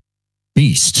into a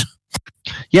beast.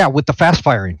 Yeah, with the fast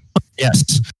firing.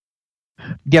 Yes.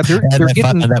 Yeah, they're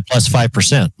getting that plus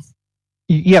 5%.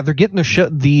 Yeah, they're getting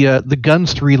the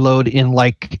guns to reload in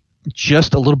like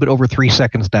just a little bit over 3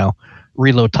 seconds now.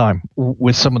 Reload time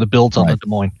with some of the builds on the Des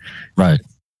Moines. Right.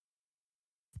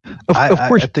 Of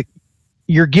course, I think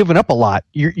you're giving up a lot.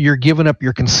 You're giving up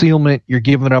your concealment. You're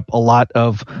giving up a lot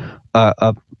of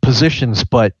positions.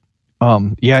 But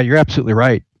yeah, you're absolutely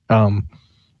right.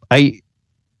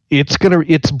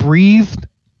 It's breathed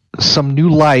some new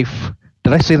life.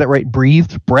 Did I say that right?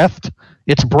 Breathed.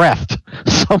 It's breathed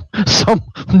some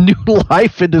new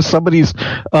life into somebody's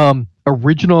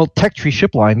original tech tree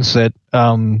ship lines that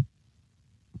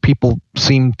people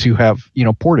seem to have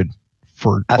ported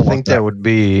for. I think that would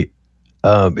be.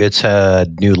 It's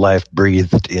had new life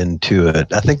breathed into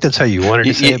it. I think that's how you wanted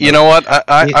to say it. You know what?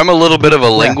 I'm a little bit of a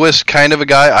linguist kind of a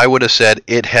guy. I would have said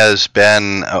it has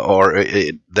been,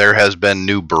 there has been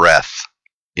new breath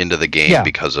into the game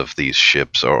because of these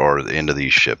ships or into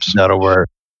these ships. That'll work.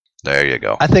 There you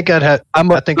go. I think I'd have.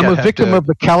 I'm a victim of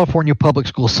the California public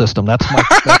school system. That's my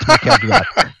caveat.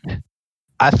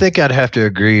 I think I'd have to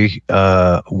agree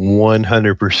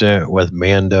 100% with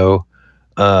Mando.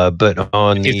 But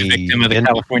on He's the the victim of the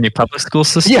California public school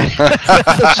system. Yeah.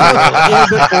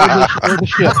 or the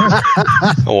ship.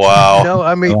 Wow. no,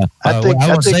 I mean, I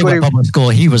won't think say what public school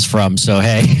he was from. So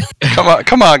hey,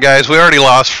 Come on, guys. We already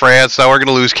lost France. Now we're going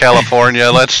to lose California.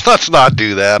 Let's not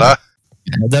do that, huh?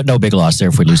 no big loss there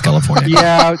if we lose California.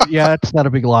 Yeah, it's not a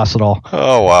big loss at all.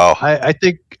 Oh wow. I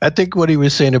think what he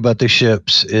was saying about the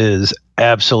ships is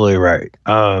absolutely right.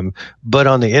 But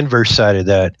on the inverse side of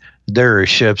that, there are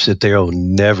ships that they'll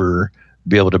never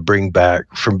be able to bring back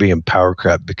from being power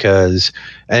crept because,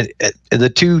 and the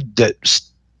two that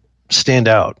stand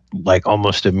out like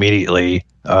almost immediately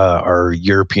are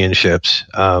European ships.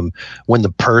 When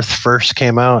the Perth first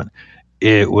came out,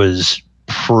 it was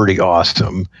pretty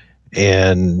awesome,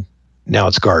 and now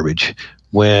it's garbage.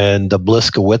 When the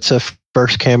Bliskowitza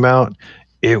first came out,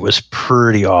 it was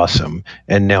pretty awesome,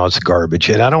 and now it's garbage.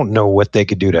 And I don't know what they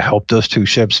could do to help those two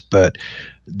ships, but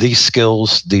these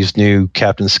skills, these new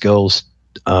captain skills,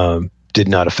 did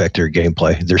not affect their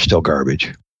gameplay. They're still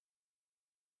garbage.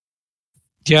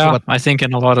 Yeah, I think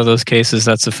in a lot of those cases,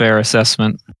 that's a fair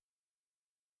assessment.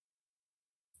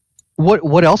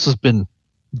 What else do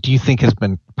you think has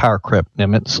been power crept,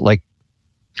 Nimitz? Like,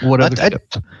 what other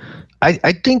ships?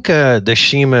 I think the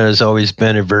Shima has always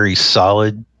been a very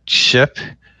solid ship.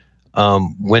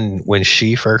 When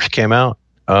she first came out,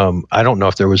 I don't know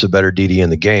if there was a better DD in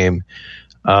the game.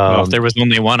 Well, if there was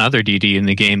only one other DD in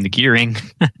the game, the gearing.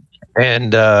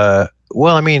 And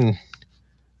well, I mean,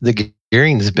 the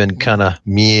gearing's been kind of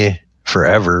meh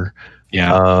forever.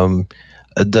 Yeah.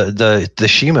 The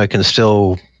Shima can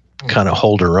still kind of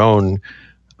hold her own,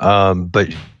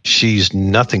 but she's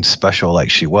nothing special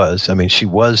like she was. I mean, she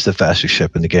was the fastest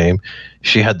ship in the game.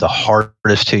 She had the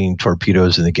hardest hitting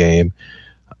torpedoes in the game.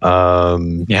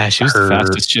 Yeah, she was the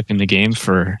fastest ship in the game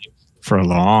for a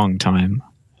long time.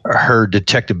 Her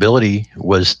detectability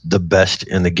was the best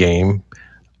in the game.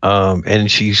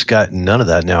 And she's got none of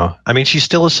that now. I mean, she's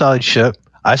still a solid ship.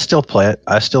 I still play it.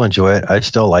 I still enjoy it. I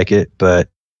still like it. But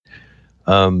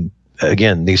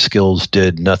again, these skills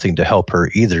did nothing to help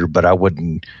her either. But I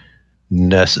wouldn't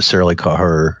necessarily call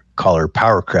her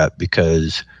power crap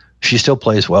because she still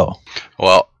plays well.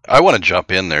 Well, I want to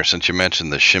jump in there since you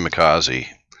mentioned the Shimakaze.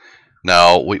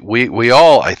 Now, we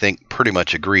all, I think, pretty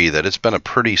much agree that it's been a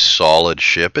pretty solid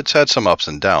ship. It's had some ups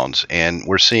and downs, and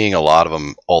we're seeing a lot of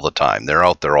them all the time. They're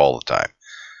out there all the time.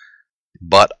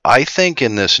 But I think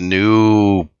in this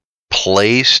new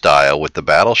play style with the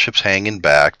battleships hanging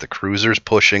back, the cruisers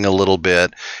pushing a little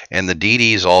bit, and the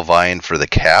DDs all vying for the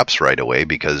caps right away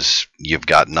because you've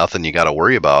got nothing you got to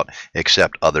worry about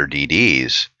except other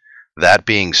DDs. That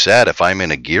being said, if I'm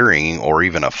in a Gearing or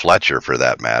even a Fletcher for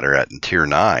that matter at Tier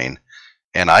 9,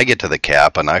 and I get to the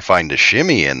cap and I find a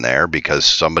shimmy in there because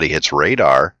somebody hits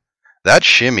radar, that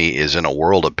shimmy is in a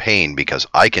world of pain because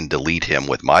I can delete him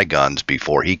with my guns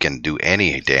before he can do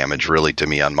any damage really to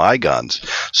me on my guns.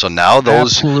 So now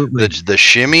the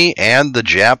shimmy and the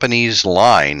Japanese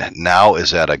line now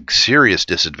is at a serious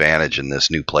disadvantage in this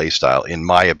new playstyle, in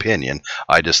my opinion.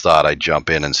 I just thought I'd jump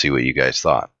in and see what you guys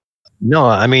thought. No,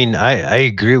 I mean, I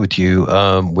agree with you.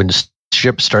 When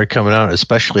ships started coming out,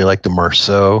 especially like the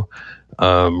Marceau,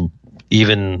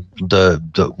 even the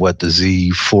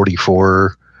Z44.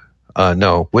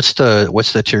 No, what's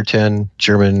the Tier 10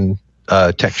 German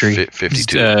tech tree?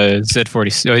 52.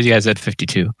 Z40. Oh, yeah,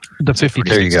 Z52. The 52.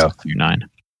 There you go. Tier 9.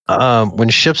 When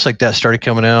ships like that started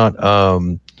coming out,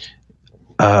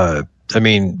 I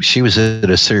mean, she was at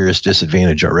a serious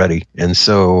disadvantage already, and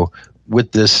so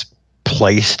with this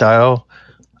play style,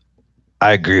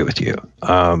 I agree with you.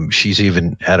 She's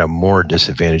even at a more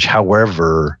disadvantage.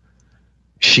 However,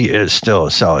 she is still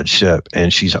a solid ship,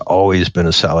 and she's always been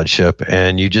a solid ship.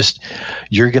 And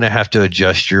you're going to have to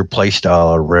adjust your play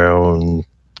style around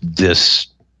this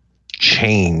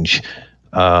change.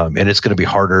 And it's going to be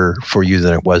harder for you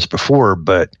than it was before,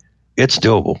 but it's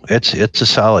doable. It's a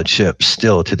solid ship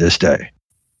still to this day.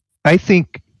 I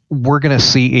think we're going to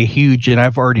see a huge, and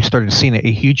I've already started seeing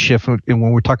a huge shift when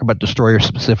we're talking about destroyers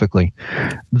specifically.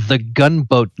 The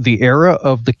gunboat, the era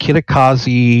of the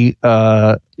Kitakaze,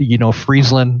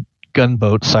 Friesland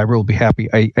gunboat, Cyber will be happy,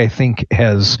 I think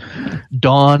has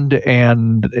dawned,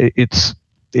 and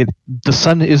the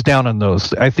sun is down on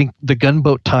those. I think the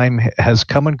gunboat time has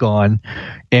come and gone,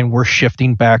 and we're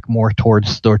shifting back more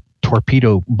towards the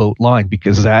torpedo boat line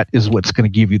because that is what's going to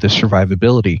give you the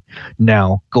survivability.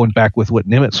 Now, going back with what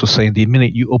Nimitz was saying, the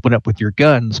minute you open up with your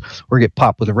guns or get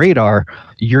popped with a radar,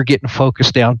 you're getting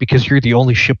focused down because you're the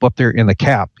only ship up there in the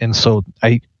cap. And so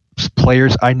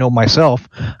players, I know myself,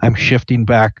 I'm shifting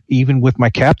back even with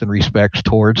my captainry specs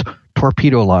towards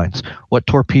torpedo lines. What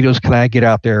torpedoes can I get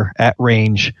out there at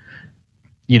range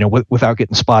without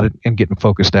getting spotted and getting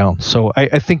focused down. So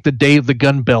I think the day of the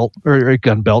gunboat,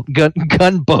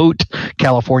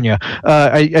 California.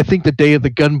 I think the day of the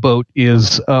gunboat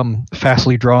is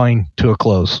fastly drawing to a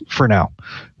close for now.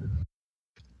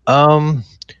 I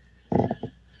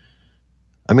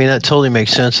mean, that totally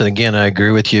makes sense. And again, I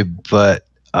agree with you. But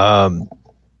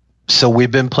so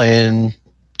we've been playing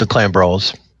the clan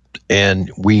brawls, and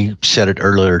we said it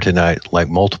earlier tonight, like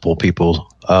multiple people.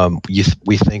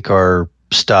 We think our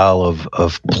style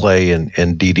of play and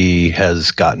DD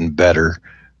has gotten better.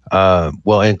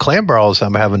 Well, in clan brawls,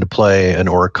 I'm having to play an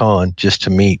Oricon just to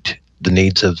meet the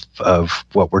needs of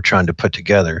what we're trying to put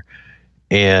together.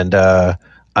 And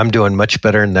I'm doing much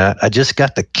better than that. I just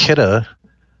got the Kita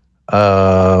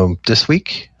this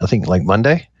week, I think like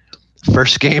Monday.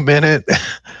 First game in it.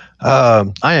 I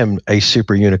am a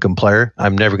Super Unicum player.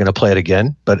 I'm never going to play it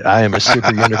again, but I am a Super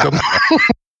Unicum.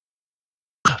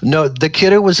 No, the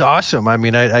Kita was awesome. I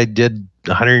mean, I did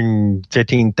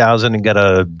 115,000 and got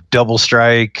a double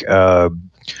strike, got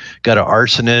an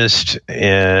arsonist,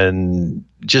 and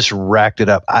just racked it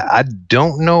up. I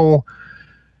don't know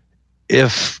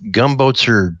if gunboats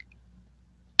are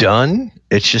done.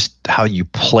 It's just how you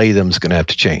play them is going to have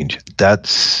to change.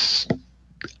 That's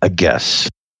a guess.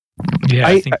 Yeah,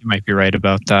 I think you might be right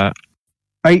about that.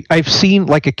 I've seen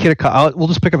like a Kitakaze. We'll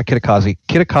just pick on the Kitakaze.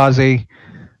 Kitakaze,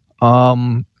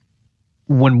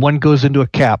 when one goes into a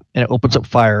cap and it opens up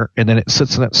fire and then it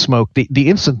sits in that smoke, the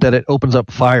instant that it opens up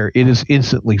fire, it is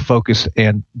instantly focused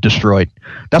and destroyed.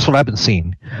 That's what I've been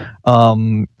seeing.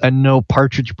 I know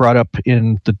Partridge brought up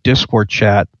in the Discord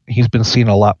chat, he's been seeing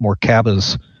a lot more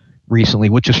cabas recently,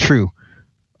 which is true.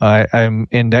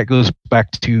 And that goes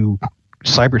back to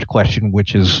Cyber's question,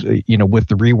 which is, with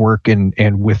the rework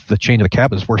and with the chain of the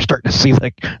cabas, we're starting to see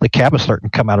like the cabas starting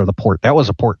to come out of the port. That was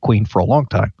a port queen for a long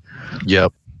time.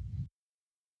 Yep.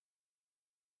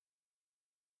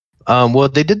 Well,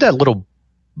 they did that little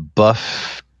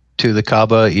buff to the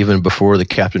Kaba even before the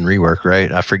Captain rework,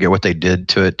 right? I forget what they did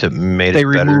to it to make it better. They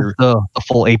removed the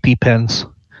full AP pens.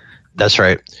 That's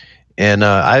right. And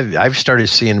I've started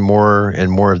seeing more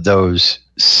and more of those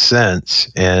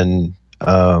since. And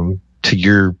to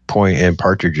your point, and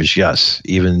Partridge's, yes,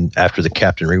 even after the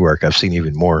Captain rework, I've seen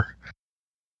even more.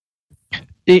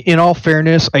 In all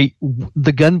fairness,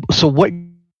 so what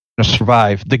to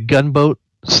survive the gunboat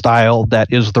style,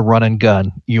 that is the run and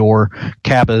gun, your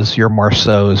cabas, your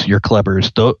marceaus, your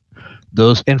clebers,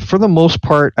 those, and for the most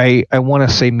part, I want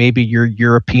to say maybe your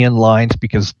European lines,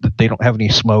 because they don't have any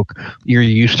smoke. You're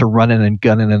used to running and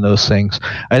gunning in those things.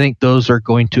 I think those are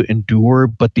going to endure,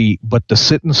 but the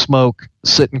sit and smoke,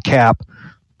 sit and cap,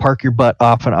 park your butt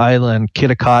off an island,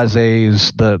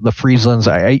 Kitakazes, the Frieslands.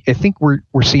 I think we're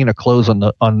seeing a close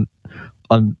on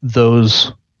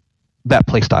those, that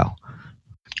play style.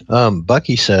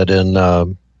 Bucky said in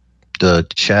the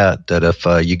chat that if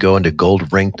you go into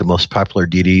gold rank, the most popular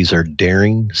DDs are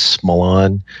Daring,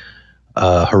 Smolan,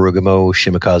 Harugamo,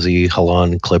 Shimakaze,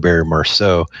 Halan, Kleber,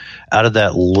 Marceau. Out of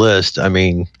that list, I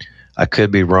mean, I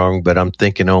could be wrong, but I'm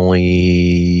thinking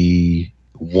only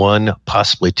one,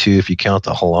 possibly two, if you count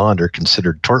the Halan, are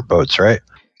considered torp boats, right?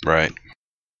 Right.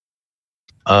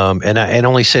 And I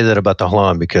only say that about the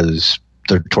Halan because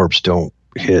their torps don't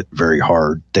hit very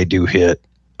hard. They do hit.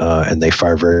 And they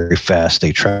fire very fast.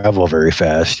 They travel very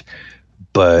fast,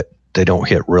 but they don't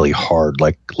hit really hard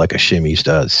like a Shimmies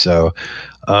does. So,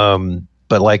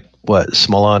 but like what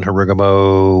Smolan,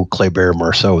 Harugamo, Kleber,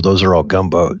 Marceau, those are all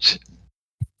gunboats.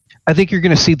 I think you're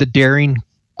going to see the Daring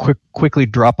quickly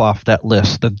drop off that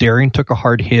list. The Daring took a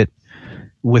hard hit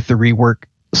with the rework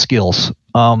skills.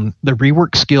 The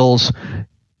rework skills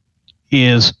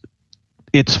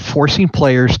it's forcing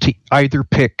players to either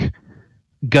pick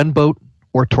gunboat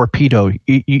or torpedo.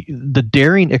 The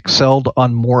Daring excelled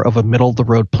on more of a middle of the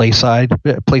road play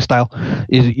style.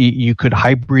 You could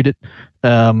hybrid it,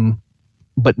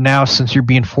 but now since you're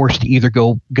being forced to either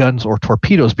go guns or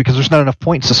torpedoes because there's not enough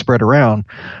points to spread around,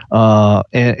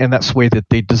 and that's the way that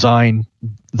they design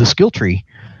the skill tree.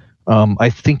 I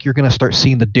think you're going to start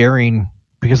seeing the Daring,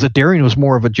 because the Daring was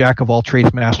more of a jack of all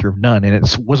trades, master of none, and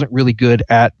it wasn't really good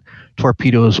at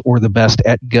torpedoes or the best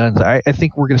at guns. I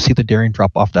think we're going to see the Daring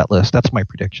drop off that list. That's my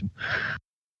prediction.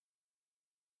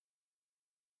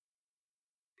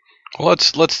 Well,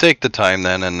 let's take the time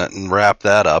then and wrap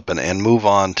that up and move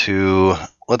on to,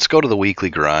 let's go to the weekly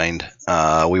grind.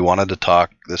 We wanted to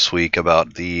talk this week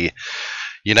about the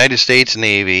United States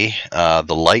Navy,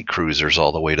 the light cruisers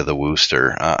all the way to the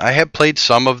Worcester. I have played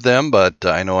some of them, but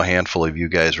I know a handful of you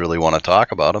guys really want to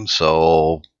talk about them,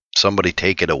 so somebody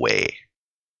take it away.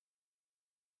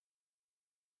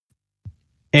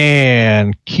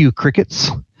 And cue crickets.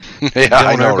 Yeah,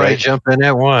 I know, everybody right? jump in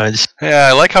at once. Yeah,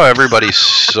 I like how everybody's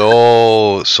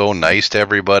so nice to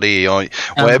everybody.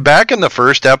 Back in the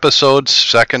first episode,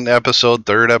 second episode,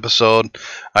 third episode,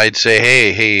 I'd say,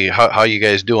 "Hey, how you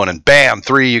guys doing?" And bam,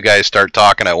 three of you guys start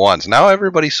talking at once. Now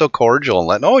everybody's so cordial and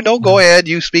like, "No, go ahead.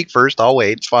 You speak first. I'll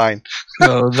wait. It's fine."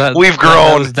 So We've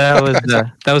grown.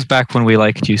 That was back when we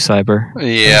liked you, Cyber.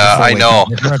 Yeah, I know.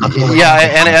 Yeah,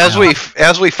 and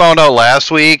as we found out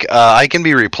last week, I can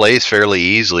be replaced fairly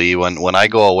easily. When I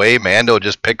go away, Mando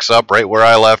just picks up right where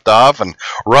I left off and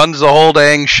runs the whole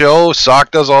dang show.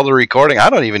 Sock does all the recording. I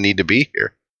don't even need to be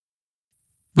here.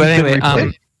 But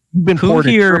anyway, You've been who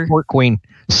ported. here- You're a port queen.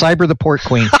 Cyber the port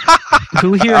queen.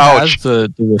 who here Ouch. has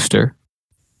the Worcester?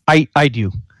 I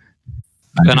do.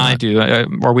 And I do.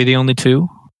 Are we the only two?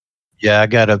 Yeah, I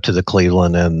got up to the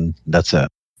Cleveland, and that's it.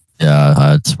 Yeah,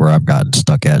 that's where I've gotten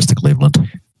stuck at, is the Cleveland.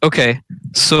 Okay,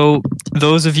 so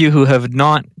those of you who have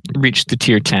not reached the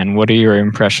tier 10, what are your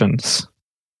impressions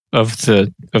of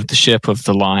the ship, of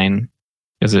the line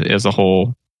as a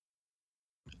whole?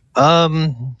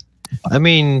 I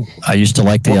mean, I used to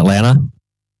like the Atlanta.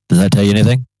 Does that tell you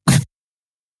anything?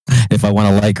 If I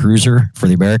want a light cruiser for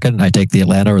the American, I take the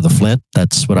Atlanta or the Flint.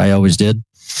 That's what I always did.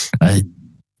 I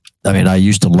mean, I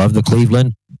used to love the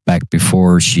Cleveland back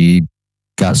before she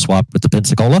got swapped with the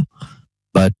Pensacola.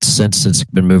 But since it's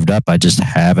been moved up, I just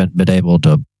haven't been able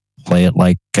to play it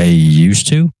like I used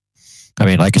to. I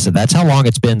mean, like I said, that's how long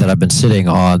it's been that I've been sitting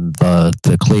on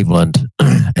the Cleveland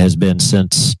has been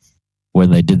since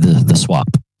when they did the swap.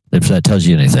 If that tells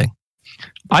you anything.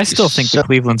 I still think the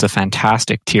Cleveland's a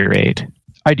fantastic tier 8.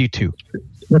 I do too.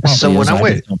 So when I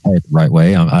went, don't play it the right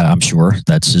way, I'm sure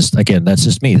that's just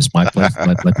me. It's my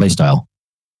play style.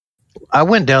 I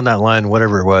went down that line,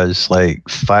 whatever it was, like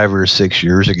 5 or 6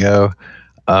 years ago,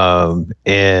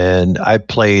 and I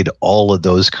played all of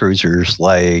those cruisers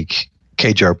like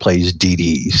KJR plays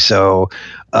DD. So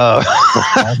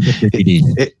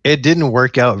it didn't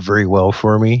work out very well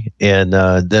for me, and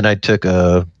then I took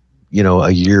a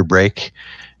year break,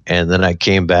 and then I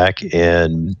came back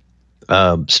and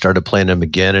started playing them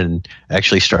again, and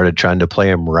actually started trying to play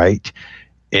them right.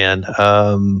 And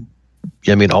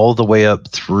I mean, all the way up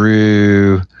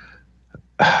through,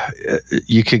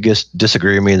 you could just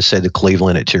disagree with me and say the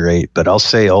Cleveland at tier 8, but I'll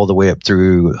say all the way up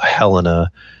through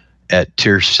Helena at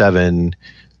tier 7.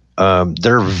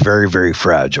 They're very, very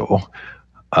fragile.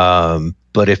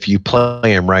 But if you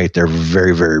play them right, they're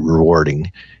very, very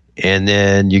rewarding. And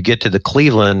then you get to the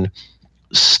Cleveland,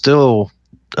 still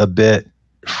a bit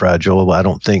fragile. I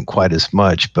don't think quite as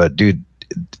much, but dude,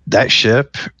 that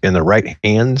ship in the right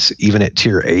hands, even at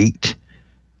tier 8,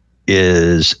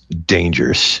 is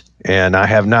dangerous. And I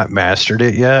have not mastered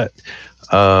it yet.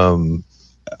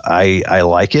 I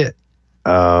like it.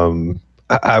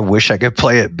 I wish I could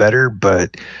play it better,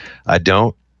 but I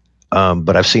don't.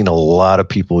 But I've seen a lot of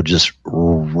people just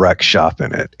wreck shop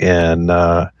in it. And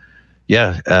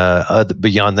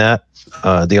beyond that,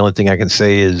 the only thing I can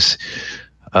say is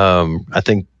I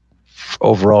think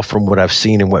overall, from what I've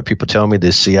seen and what people tell me,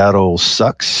 this Seattle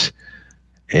sucks.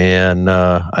 And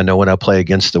I know when I play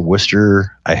against the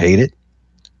Worcester, I hate it.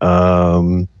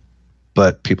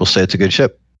 But people say it's a good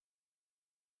ship.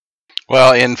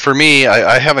 Well, and for me,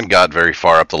 I haven't got very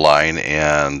far up the line,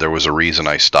 and there was a reason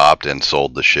I stopped and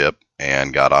sold the ship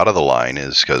and got out of the line,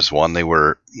 is because one, they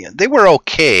were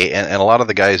okay, and a lot of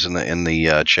the guys in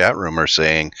the chat room are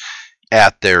saying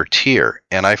at their tier,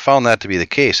 and I found that to be the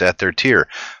case, at their tier.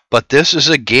 But this is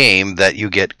a game that you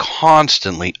get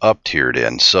constantly up tiered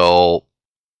in, so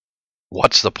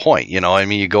what's the point? I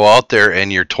mean, you go out there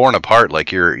and you're torn apart,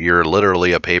 like you're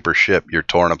literally a paper ship. You're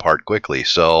torn apart quickly.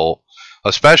 So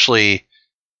especially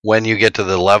when you get to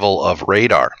the level of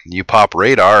radar, you pop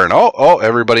radar and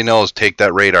everybody knows, take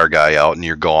that radar guy out and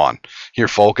you're gone. Your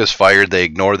focus fired. They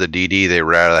ignore the DD. They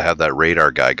rather have that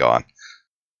radar guy gone.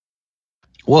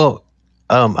 Well,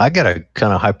 I got a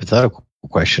kind of hypothetical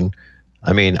question.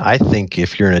 I mean, I think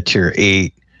if you're in a tier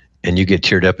 8 and you get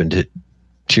tiered up into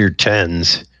tier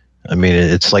 10s, I mean,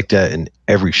 it's like that in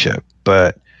every ship.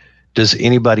 But does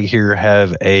anybody here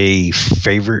have a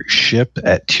favorite ship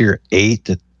at tier 8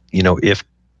 that,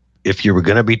 if you were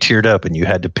going to be tiered up and you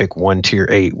had to pick one tier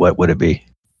 8, what would it be?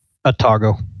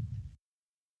 Otago.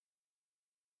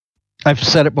 I've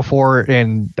said it before,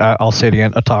 and I'll say it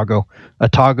again. Otago.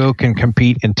 Otago can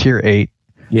compete in tier 8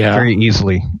 very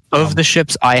easily. Of the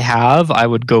ships I have, I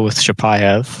would go with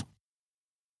Shapayev.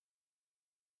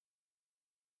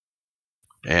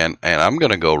 And I'm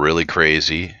going to go really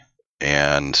crazy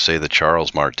and say the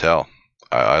Charles Martel.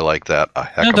 I like that a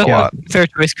heck of a lot. Fair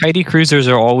choice. Kitey cruisers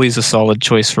are always a solid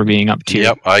choice for being up tier.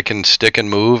 Yep, I can stick and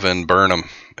move and burn them.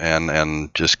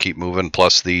 and just keep moving.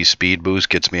 Plus, the speed boost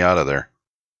gets me out of there.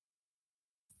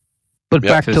 But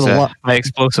Yeah, back to Because the high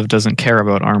explosive doesn't care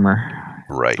about armor,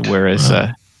 Right. whereas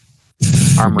For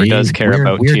armor does care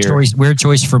about tier. Weird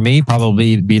choice for me.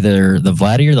 Probably be the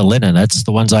Vladdy or the Linen. That's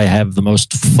the ones I have the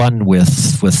most fun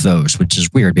with those, which is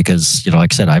weird because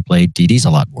like I said, I played DDs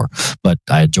a lot more, but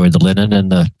I enjoyed the Linen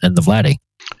and the Vladdy.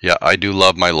 Yeah, I do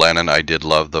love my Lenin. I did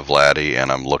love the Vladdy,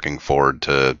 and I'm looking forward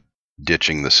to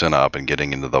ditching the Synop and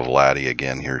getting into the Vladdy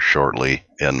again here shortly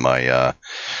in my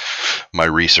my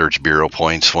research bureau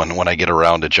points when I get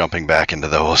around to jumping back into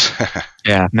those.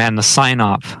 Yeah, man, the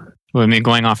Synop. Well, I mean,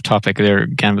 going off topic there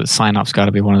again, but Synop's got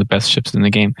to be one of the best ships in the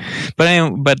game. But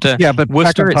anyway, but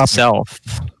Worcester back on itself,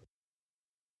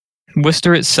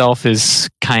 Worcester itself is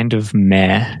kind of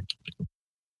meh.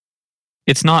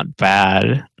 It's not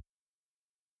bad.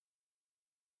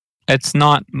 It's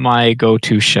not my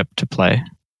go-to ship to play.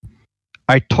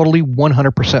 I totally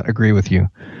 100% agree with you.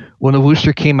 When the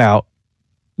Worcester came out,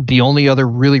 the only other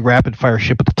really rapid fire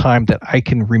ship at the time that I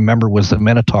can remember was the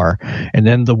Minotaur. And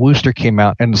then the Worcester came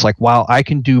out and it's like, wow, I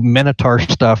can do Minotaur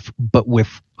stuff, but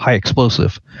with high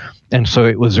explosive. And so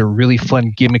it was a really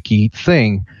fun gimmicky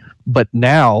thing. But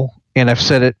now, and I've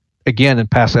said it again in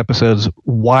past episodes,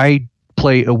 why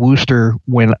play a Worcester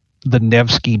when the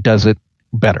Nevsky does it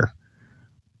better?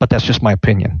 But that's just my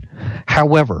opinion.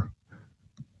 However,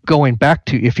 going back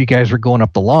to if you guys are going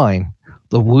up the line,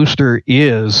 the Worcester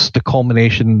is the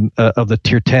culmination of the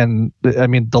tier 10. I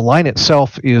mean, the line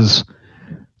itself is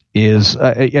Chris,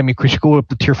 you go up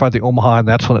the tier 5, the Omaha, and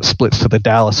that's when it splits to the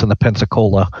Dallas and the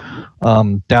Pensacola.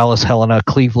 Dallas, Helena,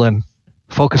 Cleveland.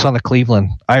 Focus on the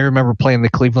Cleveland. I remember playing the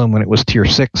Cleveland when it was tier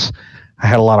 6. I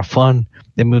had a lot of fun.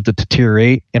 They moved it to tier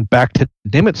 8. And back to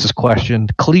Nimitz's question,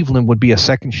 Cleveland would be a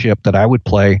second ship that I would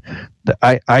play. That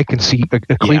I can see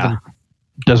a Cleveland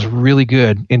does really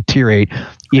good in tier 8.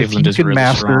 Cleveland if you can really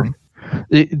master strong.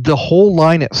 The whole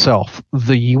line itself,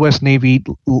 the U.S. Navy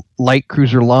light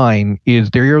cruiser line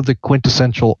they're the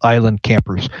quintessential island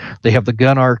campers. They have the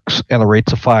gun arcs and the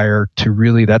rates of fire to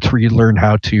really, that's where you learn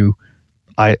how to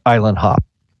island hop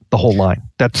the whole line.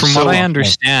 That's From what I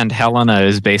understand, Helena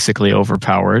is basically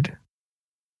overpowered.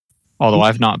 Although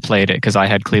I've not played it because I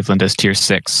had Cleveland as tier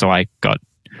 6, so I got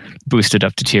boosted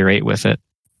up to tier 8 with it.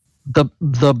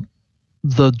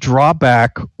 The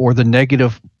drawback or the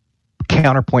negative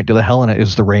counterpoint to the Helena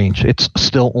is the range. It's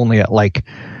still only at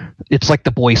it's like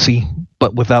the Boise,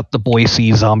 but without the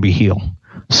Boise zombie heel.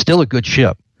 Still a good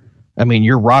ship. I mean,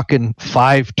 you're rocking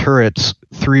 5 turrets,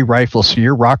 3 rifles, so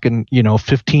you're rocking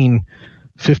 15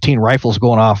 rifles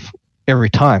going off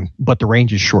every time, but the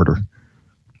range is shorter.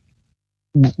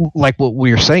 Like what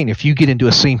we were saying, if you get into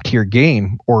a same tier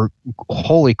game, or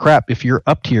holy crap, if you're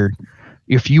up tiered,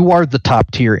 if you are the top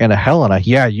tier in a Helena,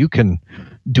 yeah, you can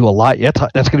do a lot.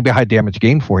 That's going to be a high damage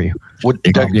game for you. You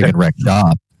can wreck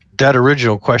shop. That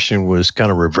original question was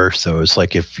kind of reversed, though. It's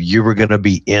like if you were going to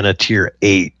be in a tier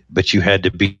 8, but you had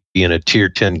to be in a tier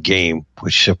 10 game,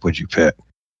 which ship would you pick?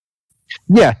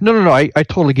 Yeah, no. I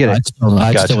totally get it.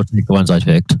 I'd still would take the ones I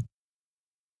picked.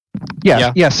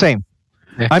 Yeah, same.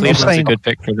 Yeah, I'm just Cleveland's saying, a good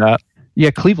pick for that.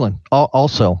 Yeah, Cleveland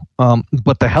also.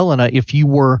 But the Helena, if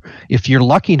you're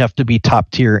lucky enough to be top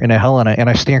tier in a Helena, and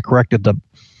I stand corrected, the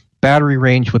battery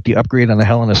range with the upgrade on the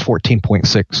Helena is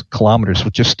 14.6 kilometers,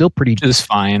 which is still pretty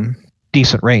fine.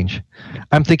 Decent range.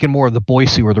 I'm thinking more of the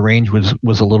Boise where the range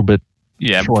was a little bit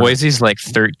shorter. Boise's like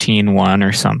 13.1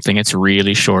 or something. It's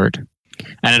really short.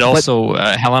 And it also,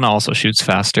 Helena also shoots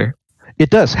faster. It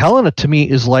does. Helena to me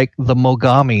is like the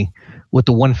Mogami with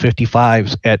the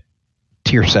 155s at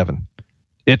tier 7.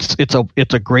 It's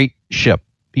a great ship.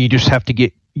 You just have to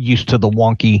get used to the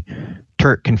wonky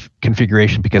turret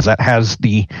configuration because that has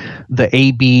the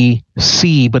A, B,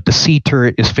 C, but the C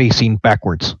turret is facing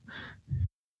backwards.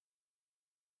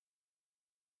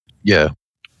 Yeah.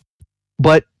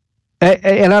 But,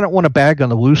 and I don't want to bag on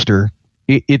the Worcester.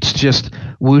 It's just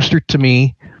Worcester to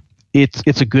me.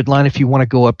 It's a good line if you want to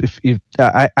go up. If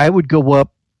I would go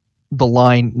up the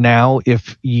line now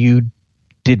if you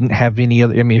didn't have any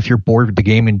other. I mean, if you're bored with the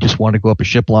game and just want to go up a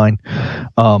ship line,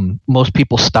 most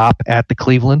people stop at the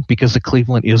Cleveland because the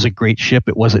Cleveland is a great ship.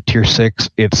 It was at tier 6.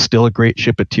 It's still a great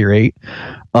ship at tier 8.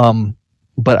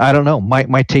 But I don't know.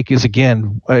 My take is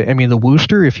again. I mean, the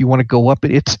Worcester. If you want to go up,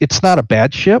 it's not a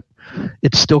bad ship.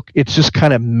 It's just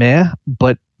kind of meh.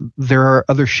 But there are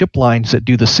other ship lines that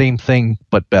do the same thing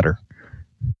but better.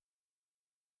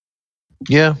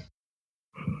 Yeah.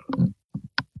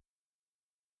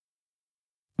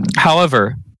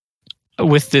 However,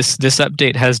 with this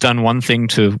update has done one thing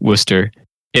to Worcester.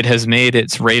 It has made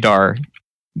its radar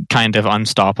kind of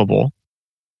unstoppable.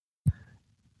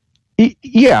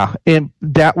 Yeah, and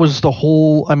that was the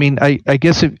whole. I mean, I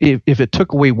guess if it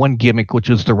took away one gimmick, which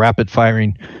was the rapid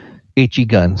firing HE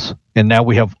guns, and now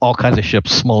we have all kinds of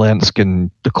ships, Smolensk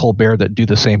and the Colbert, that do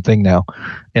the same thing now,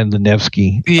 and the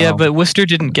Nevsky. Yeah, but Worcester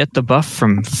didn't get the buff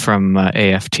from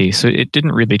AFT, so it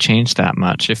didn't really change that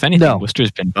much. If anything, No.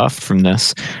 Worcester's been buffed from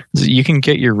this. You can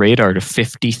get your radar to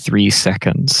 53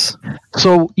 seconds.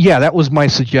 So yeah, that was my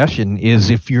suggestion. Is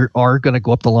if you are going to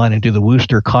go up the line and do the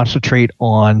Worcester, concentrate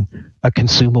on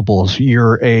consumables.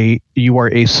 You are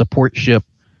a support ship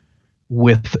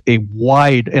with a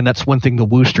wide, and that's one thing the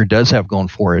Worcester does have going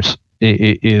for us,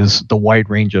 is the wide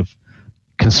range of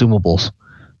consumables.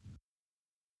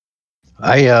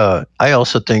 I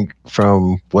also think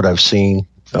from what I've seen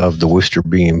of the Worcester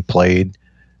being played,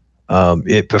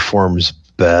 it performs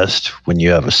best when you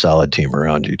have a solid team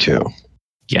around you too.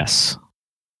 Yes,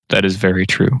 that is very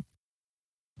true.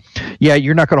 Yeah,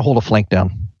 you're not going to hold a flank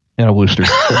down in a Worcester.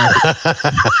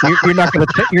 you're not going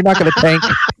to tank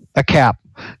a cap.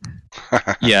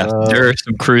 Yeah, there are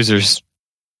some cruisers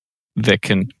that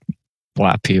can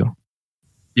lap you.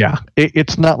 Yeah,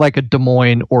 it's not like a Des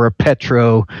Moines or a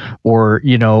Petro or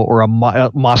or a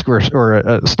Moscow or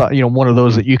a one of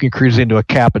those that you can cruise into a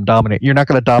cap and dominate. You're not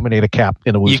going to dominate a cap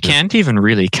in a Worcester. You can't even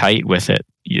really kite with it.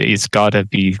 It's got to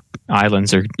be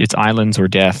islands or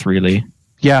death, really.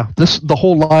 Yeah, the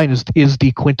whole line is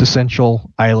the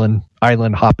quintessential island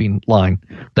hopping line.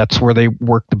 That's where they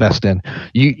work the best in.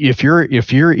 If you're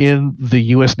in the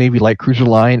U.S. Navy light cruiser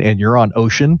line and you're on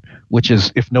ocean, which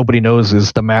is, if nobody knows,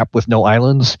 is the map with no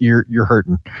islands, you're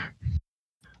hurting.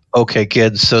 Okay,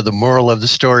 kids. So the moral of the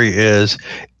story is,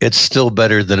 it's still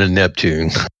better than a Neptune.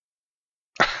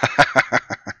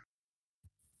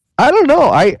 I don't know.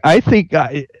 I think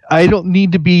I don't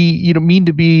need to be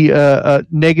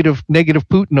negative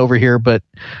Putin over here, but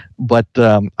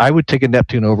I would take a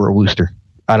Neptune over a Worcester.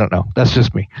 I don't know. That's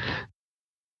just me.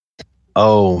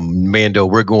 Oh, Mando,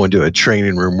 we're going to a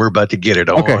training room. We're about to get it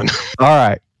on. Okay. All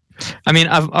right. I mean,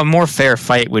 a more fair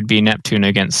fight would be Neptune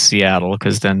against Seattle,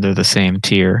 because then they're the same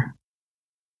tier.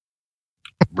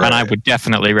 Right. And I would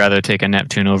definitely rather take a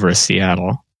Neptune over a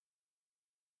Seattle.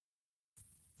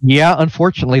 Yeah,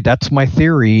 unfortunately, that's my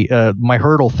theory, my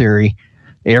hurdle theory.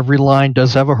 Every line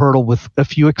does have a hurdle with a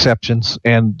few exceptions,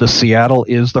 and the Seattle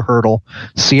is the hurdle.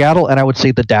 Seattle, and I would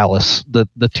say the Dallas, the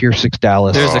Tier 6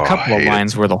 Dallas. There's a couple of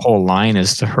lines where the whole line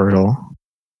is the hurdle.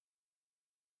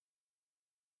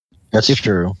 That's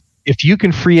true. If you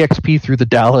can free XP through the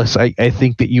Dallas, I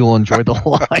think that you'll enjoy the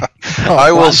line.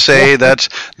 I will say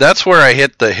that's where I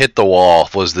hit the wall,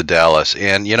 was the Dallas,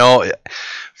 and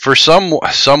for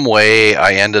some way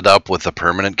I ended up with a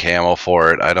permanent camo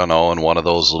for it. I don't know, in one of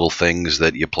those little things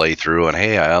that you play through, and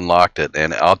hey, I unlocked it,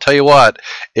 and I'll tell you what,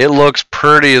 it looks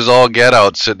pretty as all get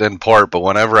out sitting in port, but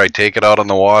whenever I take it out on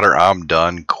the water, I'm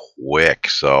done quick.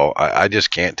 So I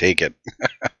just can't take it.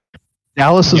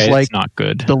 Dallas is like not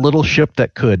good. The little ship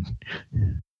that could.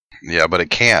 Yeah, but it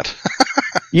can't.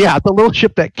 Yeah, the little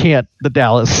ship that can't, the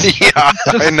Dallas. Yeah,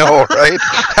 I know, right?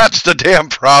 That's the damn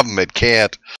problem. It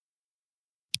can't.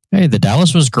 Hey, the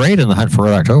Dallas was great in the Hunt for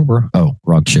Red October. Oh,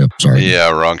 wrong ship. Sorry. Yeah,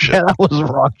 wrong ship. Yeah, that was a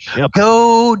wrong ship.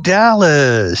 Go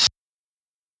Dallas.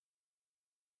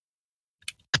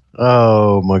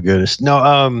 Oh my goodness.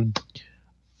 No,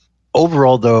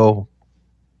 overall though,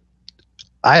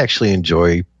 I actually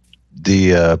enjoy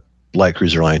the light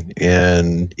cruiser line,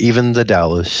 and even the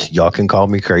Dallas. Y'all can call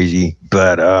me crazy,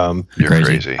 but You're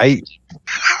crazy. crazy.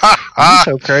 I'm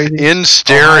so crazy. In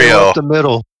stereo. Ohio up the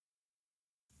middle.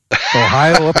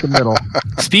 Ohio up the middle.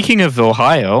 Speaking of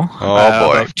Ohio, boy.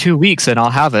 about 2 weeks and I'll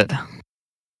have it.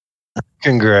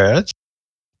 Congrats.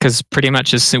 Because pretty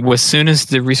much as soon as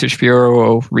the Research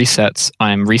Bureau resets,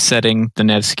 I'm resetting the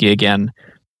Nevsky again,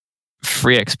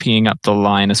 free XPing up the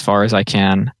line as far as I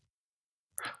can.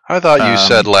 I thought you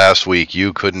said last week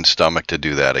you couldn't stomach to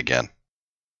do that again.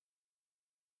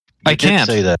 I You did can't.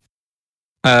 say that.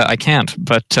 I can't,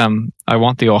 but I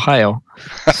want the Ohio,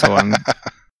 so I'm.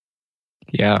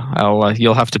 Yeah,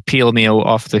 you'll have to peel me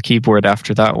off the keyboard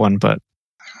after that one, but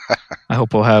I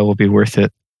hope Ohio will be worth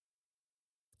it.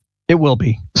 It will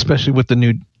be, especially with the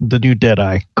new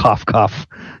Deadeye. Cough, cough.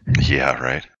 Yeah,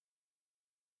 right.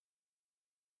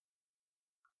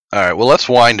 All right, well, let's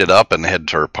wind it up and head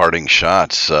to our parting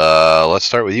shots. Let's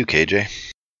start with you, KJ.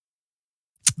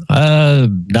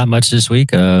 Not much this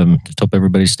week. Just hope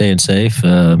everybody's staying safe.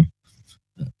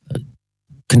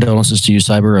 Condolences to you,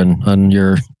 Cyber, on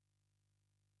your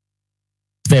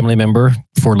family member,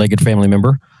 four-legged family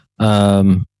member.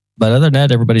 But other than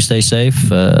that, everybody stay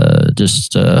safe.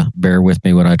 Just bear with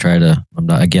me when I try to. I'm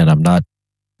not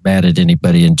mad at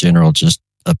anybody in general. Just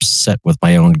upset with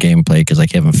my own gameplay because I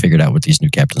haven't figured out what these new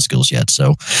captain skills yet.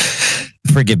 So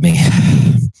forgive me.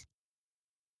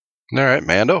 All right,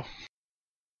 Mando.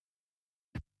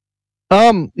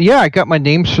 Yeah, I got my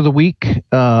names for the week.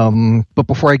 But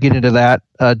before I get into that,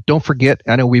 don't forget,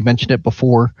 I know we mentioned it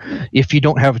before, if you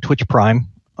don't have a Twitch Prime,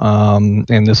 and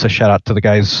this is a shout out to the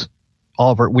guys,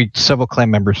 all of our, several clan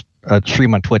members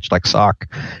stream on Twitch like Sock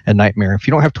and Nightmare. If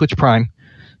you don't have Twitch Prime,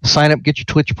 sign up, get your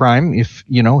Twitch Prime. If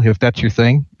that's your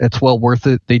thing, it's well worth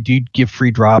it. They do give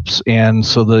free drops. And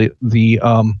so the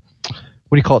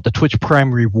what do you call it? The Twitch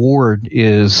Prime reward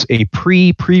is a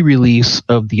pre-release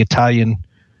of the Italian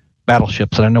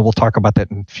battleships, and I know we'll talk about that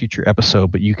in a future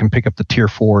episode, but you can pick up the tier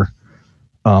 4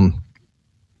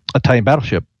 Italian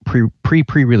battleship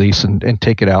pre-release and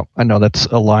take it out. I know that's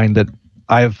a line that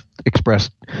I've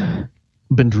expressed,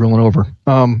 been drooling over.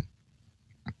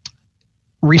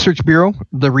 Research Bureau,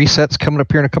 the reset's coming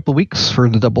up here in a couple of weeks for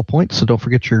the double points, so don't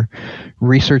forget your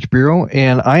Research Bureau.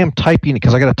 And I am typing it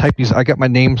because I got to type these. I got my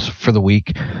names for the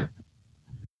week.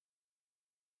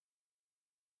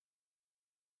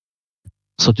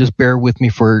 So just bear with me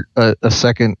for a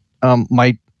second.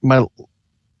 My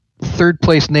third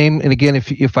place name, and again,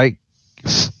 if I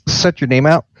set your name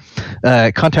out,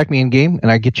 contact me in game,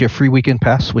 and I get you a free weekend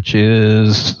pass, which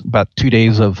is about 2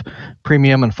 days of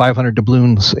premium and 500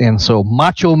 doubloons. And so,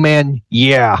 Macho Man,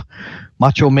 yeah.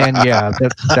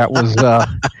 That was.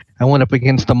 I went up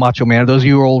against the Macho Man. Those of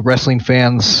you old wrestling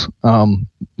fans,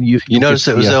 you noticed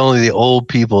it was only the old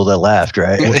people that laughed,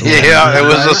 right? Yeah, it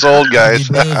was us old guys.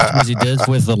 Was he did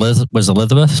with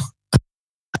Elizabeth?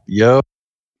 Yep.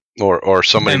 Or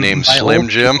somebody And named by Slim old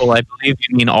Jim. people, I believe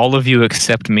you mean all of you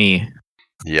except me.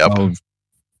 Yep. Oh,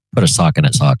 put a sock in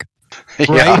it, sock.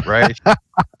 Yeah. Right.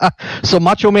 So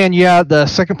Macho Man, yeah. The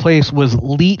second place was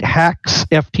Leet Hacks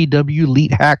FTW.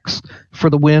 Leet Hacks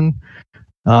for the win.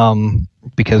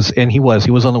 Because he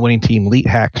was on the winning team. Leet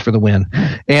Hacks for the win.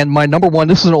 And my number one,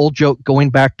 this is an old joke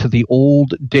going back to the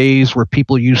old days where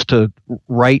people used to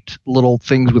write little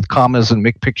things with commas and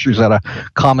make pictures out of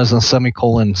commas and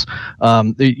semicolons.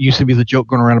 It used to be the joke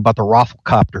going around about the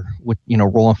Rafflecopter, with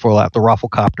rolling full out the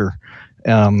Rafflecopter.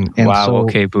 Wow.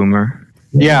 Okay, Boomer.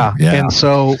 Yeah. Yeah. And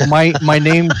so my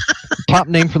name, top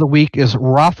name for the week is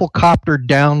Rafflecopter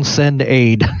Down Send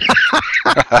Aid.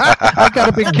 I got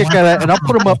a big kick out of that, and I'll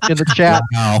put them up in the chat.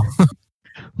 Wow.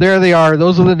 There they are.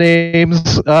 Those are the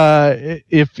names.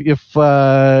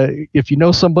 If you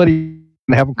know somebody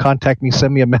and have them contact me,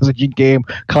 send me a messaging game,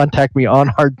 contact me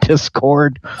on our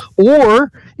Discord.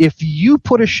 Or if you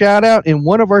put a shout out in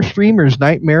one of our streamers,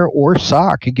 Nightmare or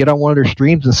Sock, and get on one of their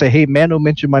streams and say, hey, Mando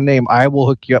mentioned my name, I will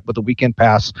hook you up with a weekend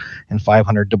pass and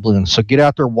 500 doubloons. So get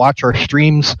out there, watch our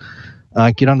streams,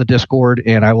 get on the Discord,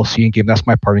 and I will see you in game. That's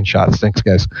my parting shots. Thanks,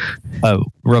 guys.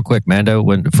 Real quick, Mando,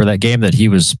 for that game that he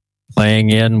was playing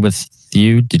in with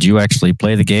you, did you actually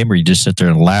play the game, or you just sit there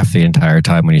and laugh the entire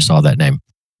time when you saw that name?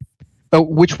 Oh,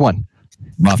 which one?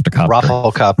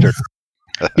 Rafflecopter.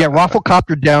 Yeah,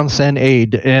 Rafflecopter Down Send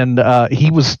Aid. And he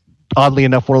was, oddly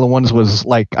enough, one of the ones was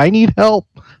like, I need help.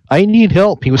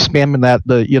 He was spamming that,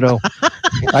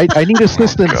 I need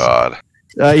assistance. God.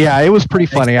 Yeah, it was pretty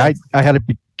funny. I had a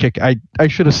big kick. I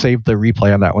should have saved the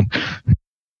replay on that one.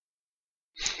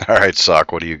 All right,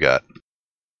 Sock, what do you got?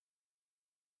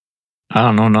 I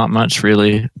don't know, not much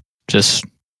really. Just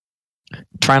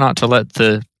try not to let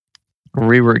the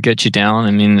rework get you down.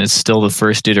 I mean, it's still the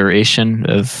first iteration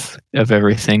of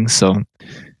everything, so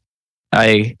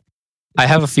I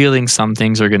have a feeling some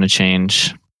things are going to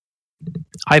change.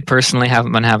 I personally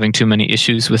haven't been having too many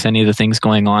issues with any of the things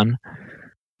going on,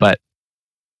 but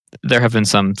there have been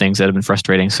some things that have been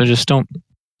frustrating. So just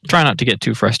try not to get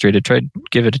too frustrated. Try to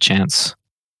give it a chance.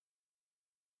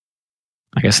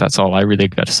 I guess that's all I really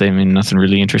got to say. I mean, nothing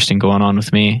really interesting going on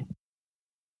with me.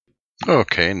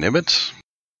 Okay, Nimitz.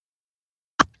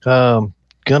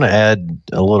 Gonna add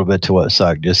a little bit to what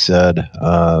Sock just said,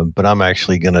 but I'm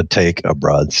actually gonna take a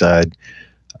broadside.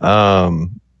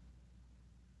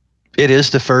 It is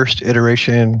the first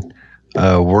iteration.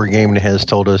 Wargaming has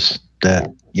told us that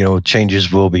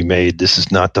changes will be made. This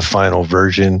is not the final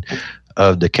version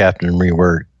of the Captain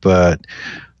rework, but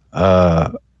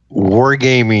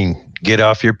Wargaming, get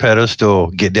off your pedestal,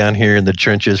 get down here in the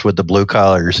trenches with the blue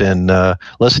collars, and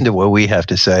listen to what we have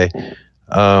to say.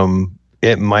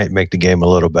 It might make the game a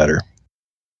little better.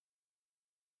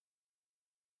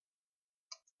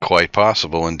 Quite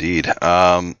possible, indeed.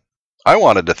 I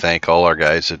wanted to thank all our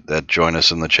guys that joined us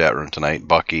in the chat room tonight.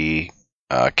 Bucky,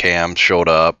 Cam showed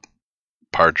up,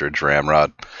 Partridge,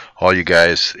 Ramrod, all you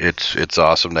guys. It's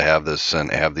awesome to have this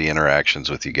and have the interactions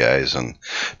with you guys and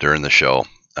during the show.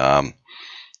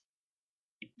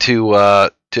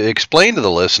 to explain to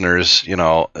the listeners,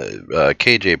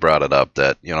 KJ brought it up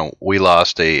that we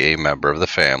lost a member of the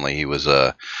family. He was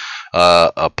a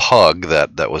pug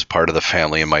that was part of the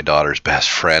family and my daughter's best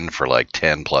friend for like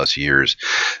 10 plus years,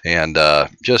 and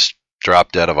just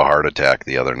dropped dead of a heart attack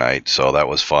the other night. So that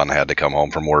was fun. Had to come home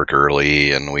from work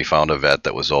early, and we found a vet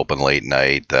that was open late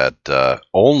night that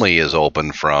only is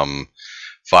open from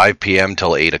 5 p.m.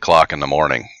 till 8 o'clock in the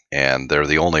morning. And they're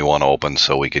the only one open,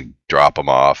 so we could drop them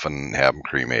off and have them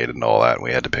cremated and all that.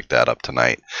 We had to pick that up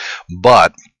tonight.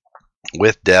 But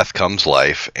with death comes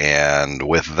life, and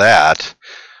with that,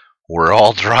 we're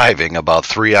all driving about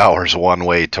 3 hours one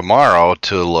way tomorrow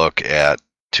to look at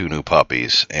 2 new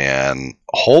puppies. And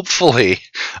hopefully,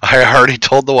 I already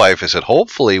told the wife, I said,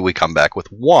 hopefully we come back with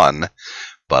 1.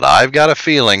 But I've got a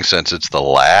feeling since it's the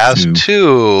last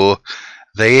 2,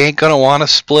 they ain't going to want to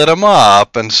split them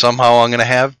up, and somehow I'm going to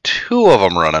have 2 of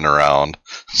them running around.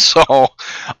 So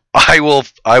I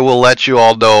will let you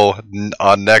all know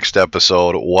on next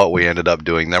episode what we ended up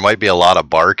doing. There might be a lot of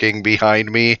barking behind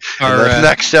me in the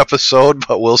next episode,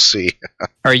 but we'll see.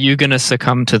 Are you going to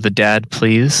succumb to the dad,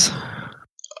 please?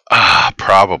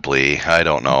 Probably. I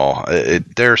don't know.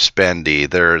 They're spendy.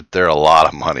 They're a lot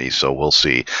of money, so we'll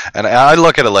see. And I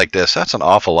look at it like this. That's an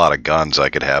awful lot of guns I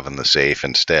could have in the safe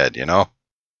instead,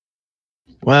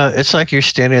 Well, it's like you're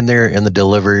standing there in the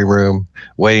delivery room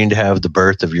waiting to have the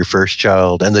birth of your first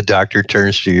child, and the doctor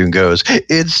turns to you and goes,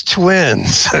 "It's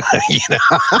twins."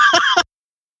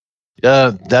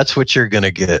 That's what you're going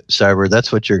to get, Cyber.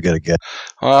 That's what you're going to get.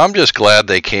 Well, I'm just glad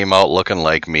they came out looking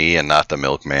like me and not the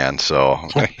milkman. So,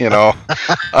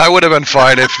 I would have been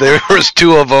fine if there was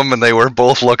 2 of them and they were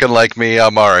both looking like me.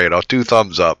 I'm all right. 2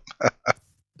 thumbs up.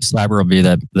 Cyber will be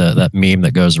that meme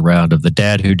that goes around of the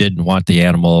dad who didn't want the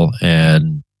animal,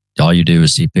 and all you do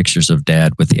is see pictures of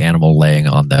dad with the animal laying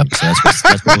on them. So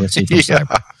that's what we'll see from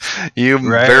Cyber. You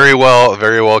very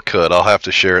well could. I'll have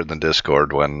to share it in the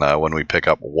Discord when we pick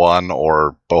up 1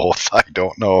 or both. I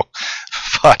don't know.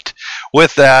 But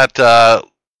with that,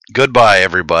 goodbye,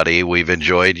 everybody. We've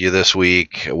enjoyed you this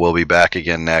week. We'll be back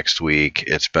again next week.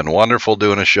 It's been wonderful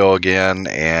doing a show again,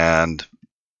 and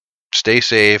stay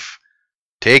safe.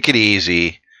 Take it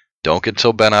easy. Don't get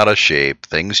so bent out of shape.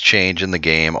 Things change in the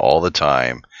game all the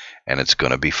time, and it's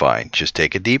going to be fine. Just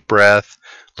take a deep breath,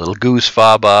 little goose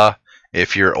faba.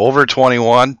 If you're over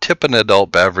 21, tip an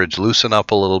adult beverage, loosen up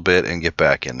a little bit, and get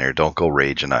back in there. Don't go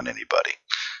raging on anybody.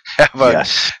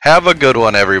 Have a good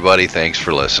one, everybody. Thanks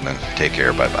for listening. Take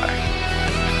care. Bye-bye.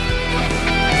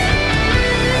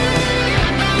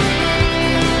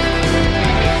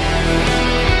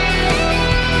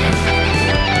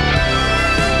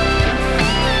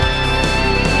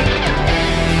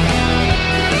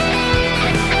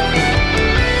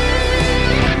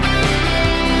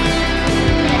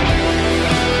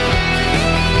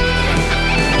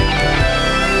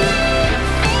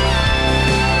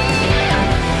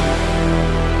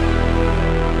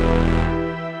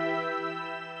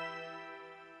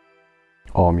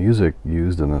 All music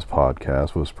used in this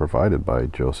podcast was provided by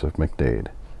Joseph McDade.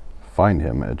 Find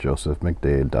him at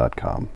josephmcdade.com.